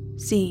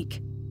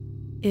seek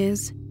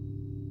is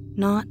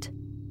not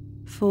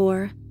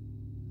for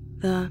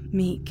the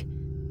meek,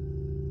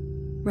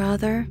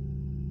 rather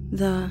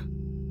the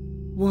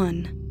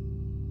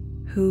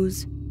one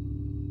whose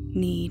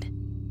need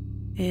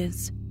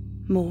is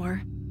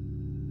more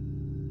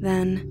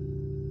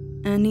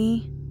than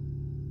any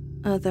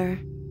other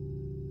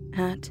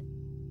at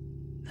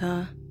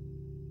the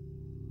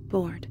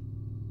board.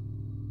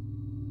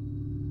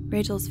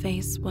 Rachel's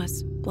face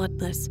was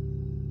bloodless,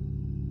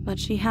 but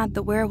she had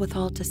the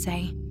wherewithal to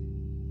say,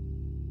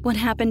 "What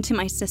happened to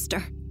my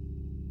sister?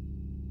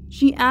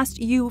 She asked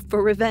you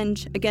for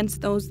revenge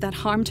against those that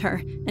harmed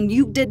her, and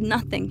you did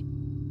nothing.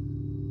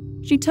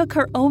 She took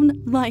her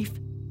own life.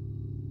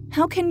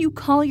 How can you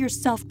call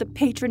yourself the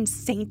patron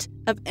saint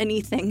of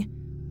anything?"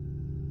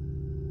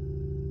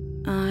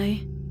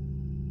 "I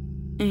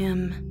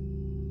am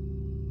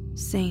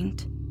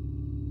saint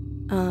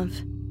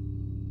of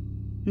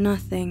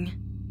nothing,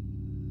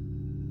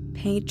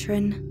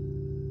 patron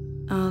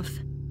of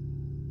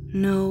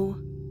no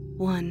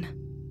one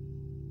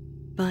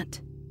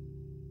but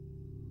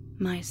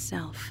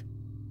myself."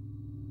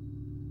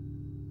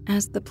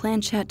 As the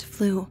planchette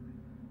flew,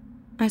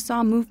 I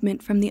saw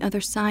movement from the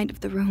other side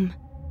of the room.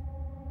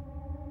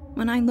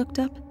 When I looked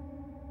up,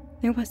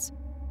 there was...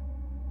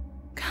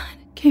 God,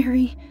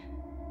 Carrie,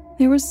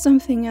 there was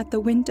something at the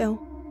window.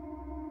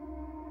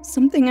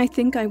 Something I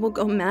think I will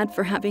go mad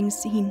for having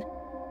seen.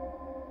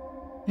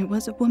 It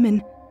was a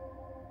woman.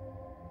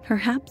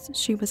 Perhaps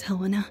she was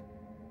Helena.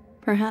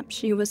 Perhaps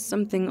she was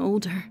something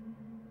older,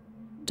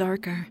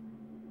 darker,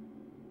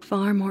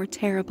 far more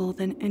terrible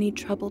than any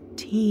troubled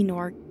teen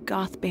or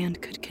goth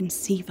band could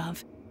conceive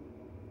of.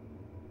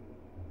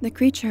 The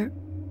creature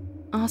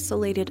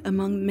oscillated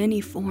among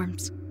many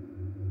forms.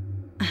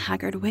 A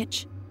haggard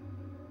witch,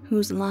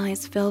 whose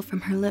lies fell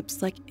from her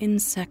lips like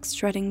insects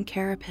shredding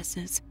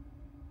carapaces.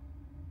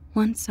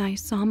 Once I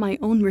saw my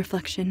own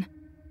reflection,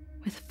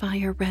 with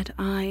fire-red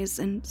eyes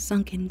and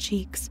sunken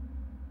cheeks.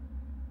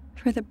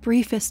 For the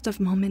briefest of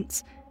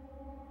moments,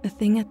 the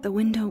thing at the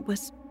window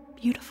was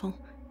beautiful.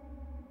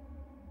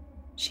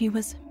 She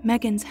was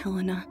Megan's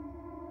Helena,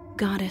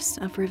 goddess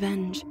of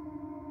revenge.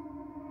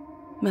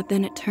 But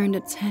then it turned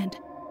its head.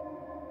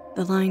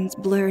 The lines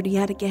blurred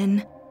yet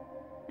again,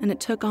 and it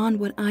took on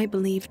what I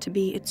believe to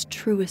be its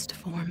truest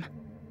form.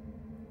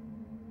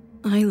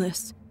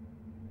 Eyeless,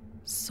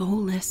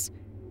 soulless,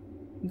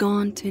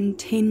 gaunt and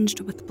tinged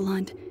with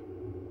blood,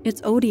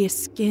 its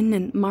odious skin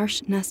and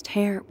marsh nest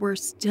hair were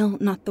still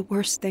not the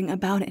worst thing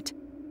about it.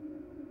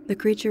 The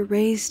creature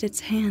raised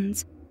its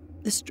hands,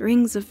 the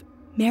strings of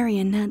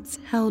marionettes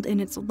held in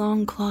its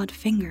long-clawed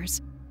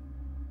fingers.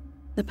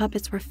 The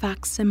puppets were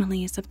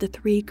facsimiles of the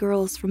 3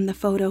 girls from the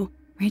photo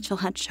Rachel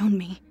had shown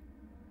me.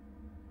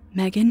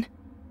 Megan,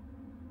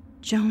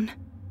 Joan,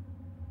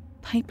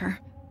 Piper.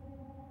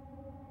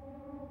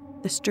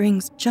 The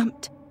strings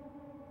jumped.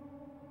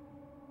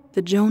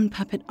 The Joan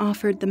puppet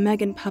offered the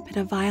Megan puppet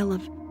a vial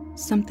of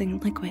something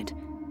liquid.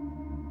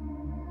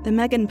 The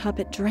Megan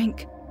puppet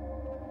drank,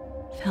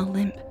 fell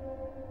limp.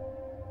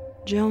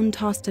 Joan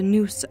tossed a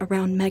noose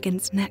around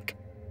Megan's neck.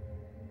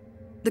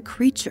 The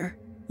creature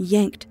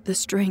yanked the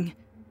string.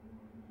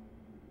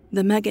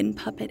 The Megan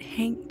puppet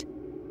hanged.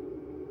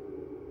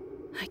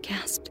 I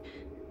gasped.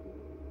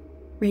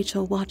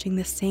 Rachel, watching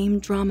the same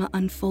drama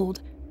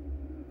unfold,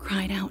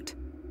 cried out,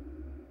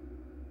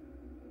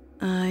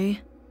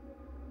 "I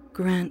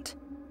grant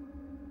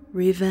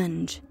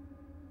revenge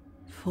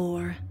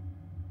for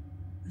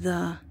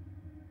the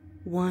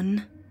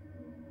one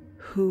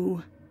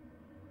who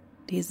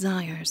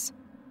desires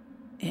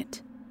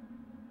it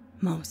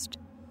most."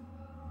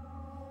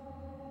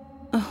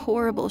 A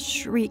horrible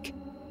shriek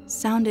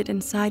sounded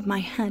inside my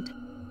head.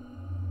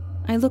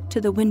 I looked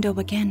to the window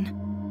again.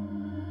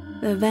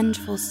 The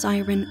vengeful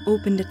siren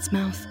opened its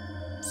mouth,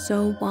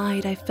 so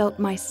wide I felt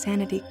my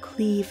sanity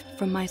cleave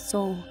from my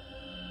soul.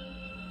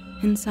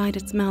 Inside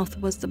its mouth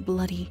was the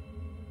bloody,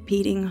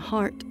 beating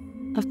heart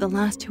of the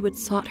last who had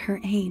sought her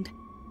aid,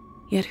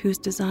 yet whose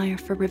desire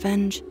for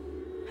revenge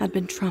had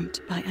been trumped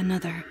by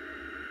another.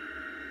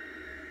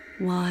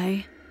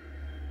 "Why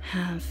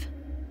have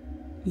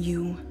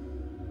you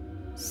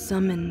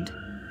summoned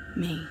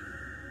me?"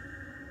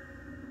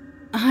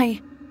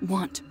 "I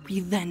want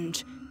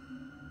revenge,"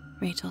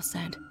 Rachel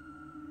said.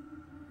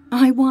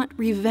 "I want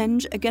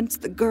revenge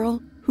against the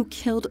girl who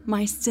killed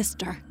my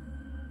sister."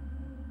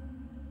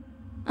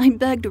 I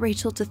begged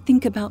Rachel to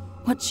think about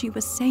what she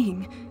was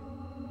saying.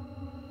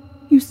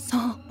 "You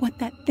saw what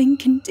that thing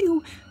can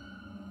do,"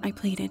 I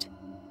pleaded.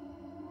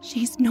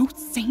 "She's no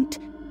saint.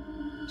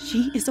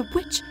 She is a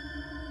witch,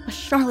 a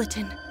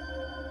charlatan,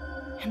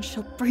 and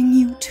she'll bring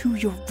you to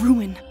your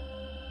ruin."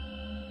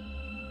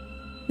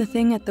 The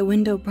thing at the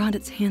window brought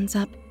its hands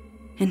up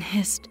and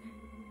hissed.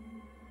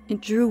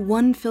 It drew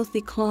one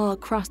filthy claw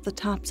across the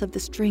tops of the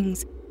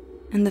strings,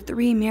 and the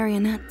 3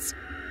 marionettes,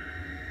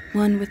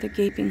 one with a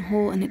gaping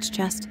hole in its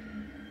chest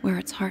where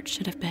its heart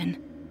should have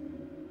been,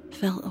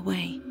 fell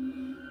away.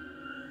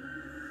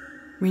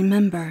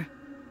 "Remember,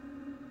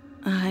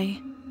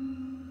 I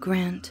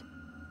grant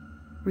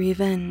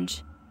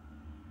revenge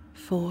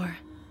for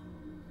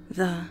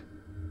the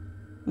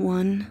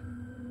one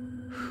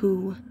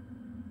who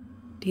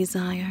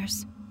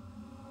desires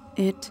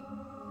it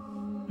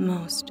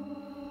most."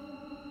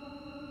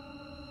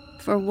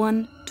 For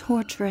one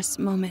torturous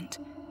moment,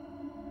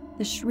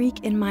 the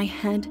shriek in my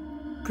head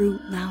grew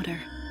louder.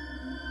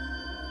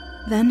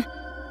 Then,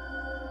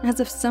 as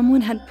if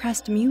someone had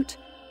pressed mute,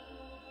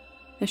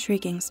 the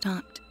shrieking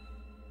stopped.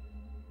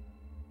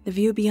 The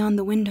view beyond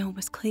the window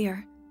was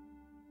clear.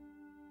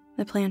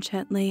 The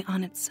planchette lay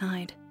on its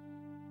side,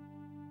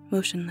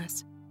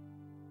 motionless.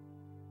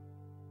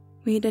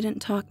 We didn't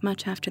talk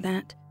much after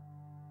that.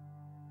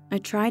 I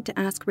tried to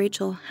ask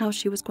Rachel how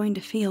she was going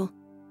to feel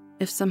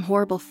if some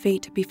horrible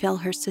fate befell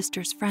her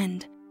sister's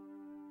friend,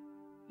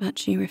 but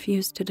she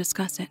refused to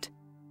discuss it.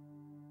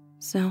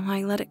 So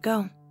I let it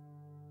go.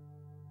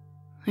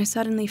 I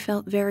suddenly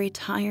felt very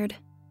tired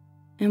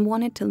and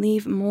wanted to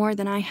leave more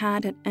than I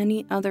had at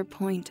any other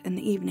point in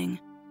the evening.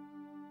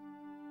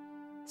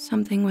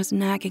 Something was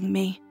nagging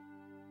me.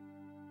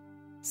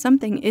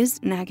 Something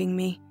is nagging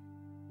me,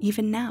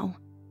 even now,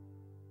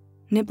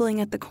 nibbling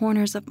at the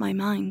corners of my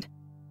mind.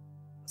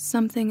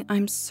 Something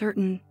I'm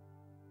certain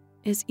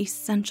is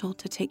essential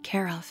to take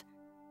care of.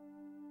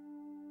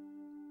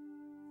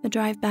 The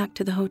drive back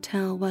to the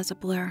hotel was a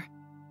blur.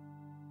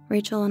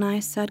 Rachel and I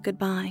said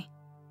goodbye,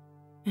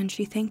 and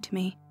she thanked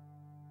me.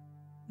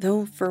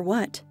 Though for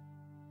what?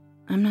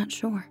 I'm not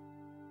sure.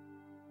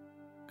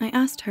 I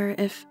asked her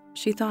if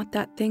she thought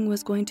that thing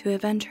was going to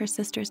avenge her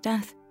sister's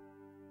death.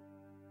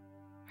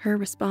 Her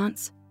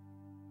response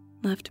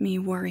left me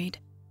worried.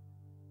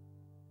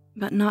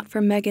 But not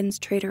for Megan's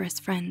traitorous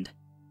friend.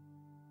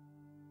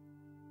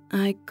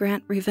 "I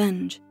grant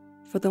revenge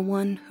for the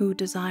one who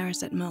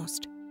desires it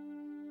most,"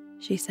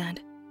 she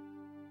said.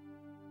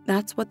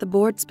 "That's what the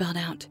board spelled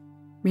out,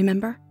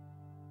 remember?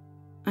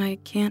 I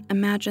can't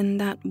imagine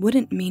that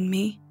wouldn't mean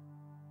me."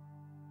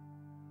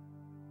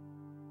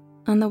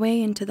 On the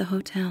way into the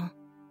hotel,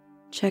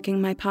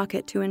 checking my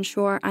pocket to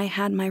ensure I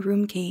had my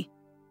room key,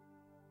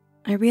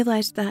 I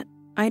realized that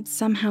I'd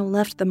somehow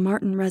left the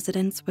Martin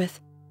residence with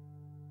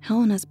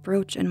Helena's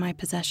brooch in my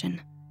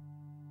possession.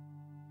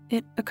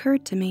 It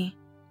occurred to me,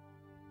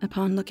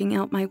 upon looking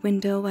out my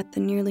window at the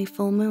nearly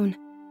full moon,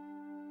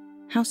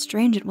 how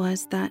strange it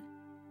was that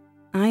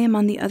I am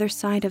on the other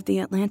side of the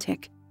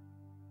Atlantic,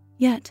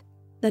 yet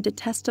the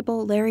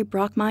detestable Larry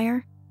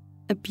Brockmeyer,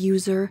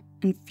 abuser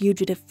and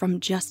fugitive from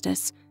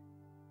justice,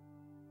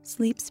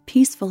 sleeps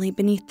peacefully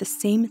beneath the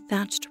same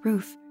thatched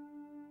roof.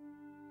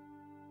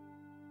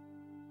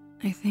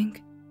 I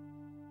think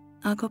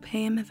I'll go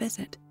pay him a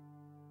visit.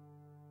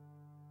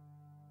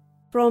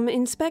 From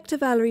Inspector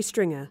Valerie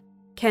Stringer,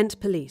 Kent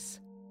Police.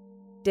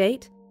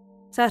 Date: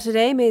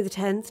 Saturday, May the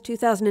 10th,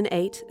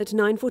 2008 at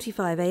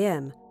 9:45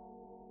 a.m.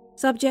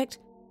 Subject: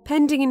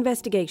 pending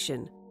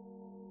investigation.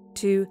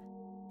 To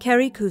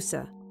Kerry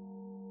Kusa.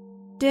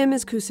 Dear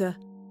Ms. Kusa,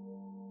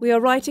 we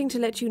are writing to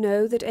let you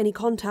know that any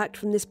contact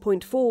from this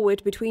point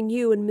forward between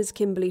you and Ms.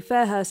 Kimberly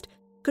Fairhurst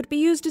could be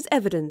used as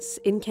evidence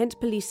in Kent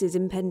Police's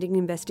impending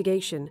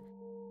investigation.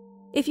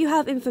 If you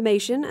have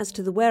information as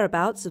to the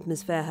whereabouts of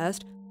Ms.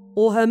 Fairhurst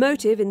or her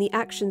motive in the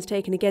actions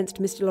taken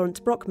against Mr. Lawrence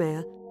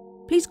Brockmeyer,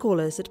 please call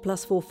us at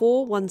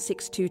 +44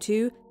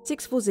 1622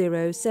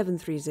 640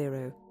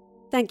 730.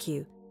 Thank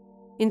you.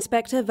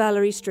 Inspector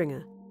Valerie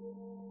Stringer.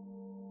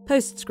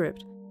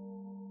 Postscript.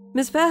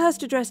 Ms.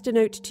 Fairhurst addressed a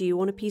note to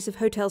you on a piece of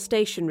hotel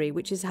stationery,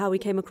 which is how we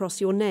came across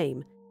your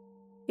name.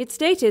 It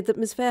stated that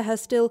Ms.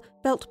 Fairhurst still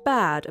felt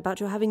bad about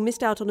your having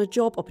missed out on a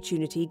job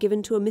opportunity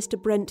given to a Mr.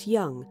 Brent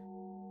Young.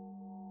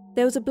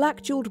 There was a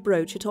black jewelled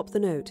brooch atop the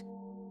note.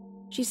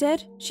 She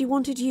said she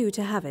wanted you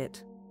to have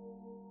it.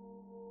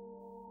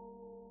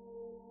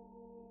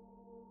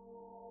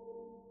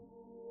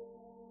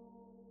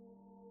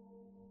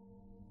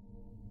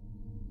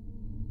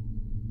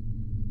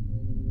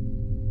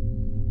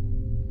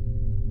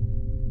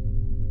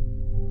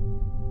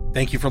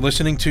 Thank you for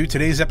listening to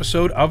today's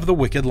episode of The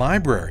Wicked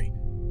Library.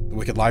 The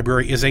Wicked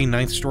Library is a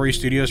Ninth Story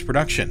Studios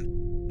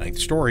production,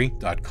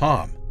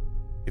 ninthstory.com.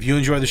 If you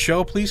enjoy the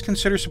show, please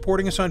consider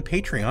supporting us on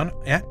Patreon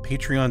at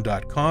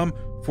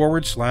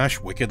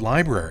patreon.com/Wicked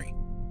Library.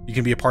 You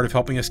can be a part of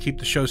helping us keep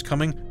the shows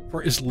coming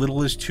for as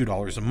little as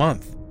 $2 a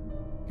month.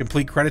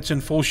 Complete credits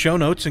and full show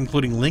notes,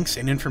 including links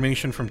and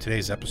information from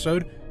today's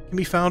episode, can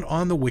be found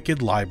on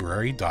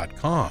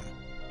thewickedlibrary.com.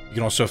 You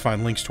can also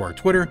find links to our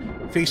Twitter,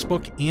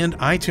 Facebook, and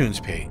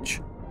iTunes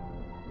page.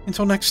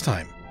 Until next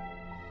time,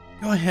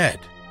 go ahead,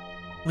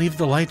 leave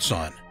the lights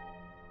on.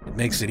 It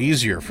makes it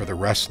easier for the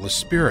restless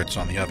spirits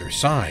on the other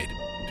side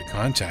to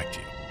contact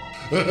you.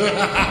 It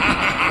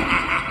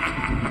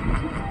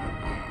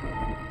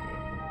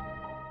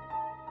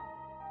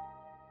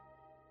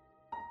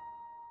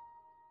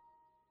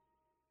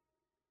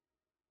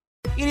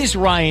is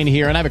Ryan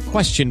here, and I have a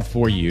question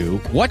for you.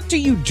 What do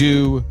you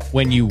do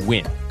when you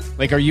win?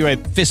 Like, are you a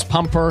fist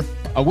pumper,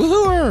 a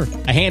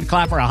woohooer, a hand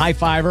clapper, a high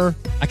fiver?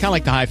 I kind of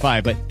like the high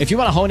five, but if you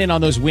want to hone in on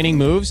those winning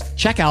moves,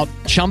 check out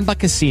Chumba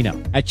Casino.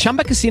 At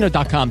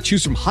ChumbaCasino.com,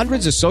 choose from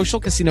hundreds of social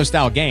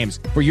casino-style games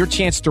for your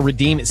chance to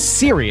redeem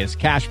serious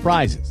cash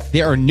prizes.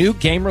 There are new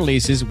game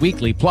releases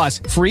weekly, plus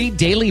free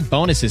daily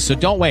bonuses. So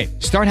don't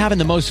wait. Start having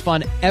the most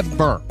fun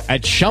ever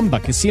at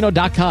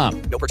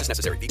ChumbaCasino.com. No purchase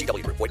necessary.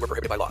 VGW. Void were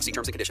prohibited by law. See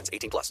terms and conditions.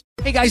 18+.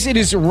 Hey guys, it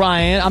is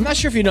Ryan. I'm not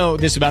sure if you know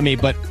this about me,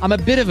 but I'm a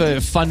bit of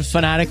a fun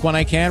fanatic when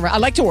I can. I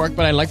like to work,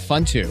 but I like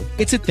fun too.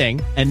 It's a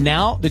thing. And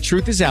now the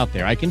truth is out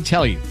there. I can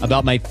tell you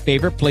about my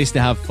favorite place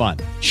to have fun.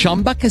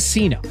 Chumba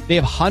Casino. They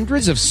have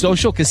hundreds of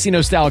social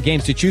casino style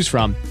games to choose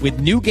from with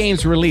new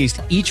games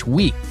released each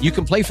week. You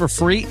can play for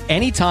free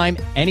anytime,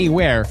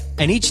 anywhere.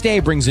 And each day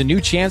brings a new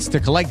chance to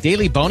collect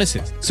daily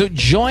bonuses. So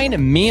join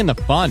me in the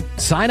fun.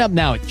 Sign up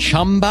now at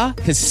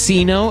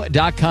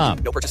ChumbaCasino.com.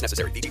 No purchase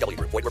necessary. VGW.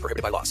 Void were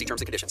prohibited by law. See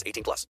terms and conditions.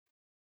 18+.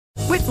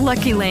 With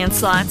Lucky Land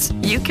Slots,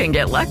 you can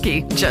get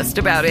lucky just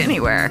about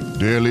anywhere.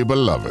 Dearly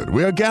beloved,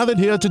 we are gathered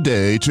here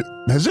today to...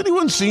 Has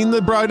anyone seen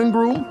the bride and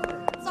groom?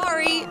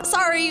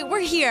 Sorry,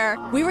 we're here.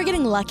 We were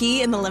getting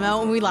lucky in the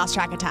limo and we lost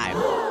track of time.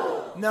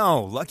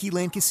 No, Lucky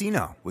Land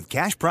Casino, with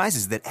cash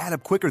prizes that add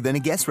up quicker than a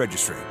guest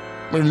registry.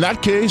 In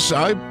that case,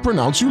 I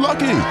pronounce you lucky.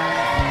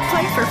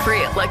 Play for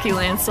free at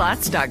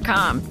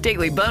LuckyLandSlots.com.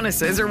 Daily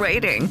bonuses are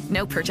waiting.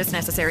 No purchase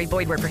necessary.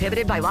 Void where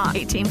prohibited by law.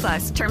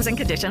 18+. Terms and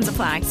conditions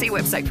apply. See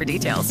website for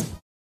details.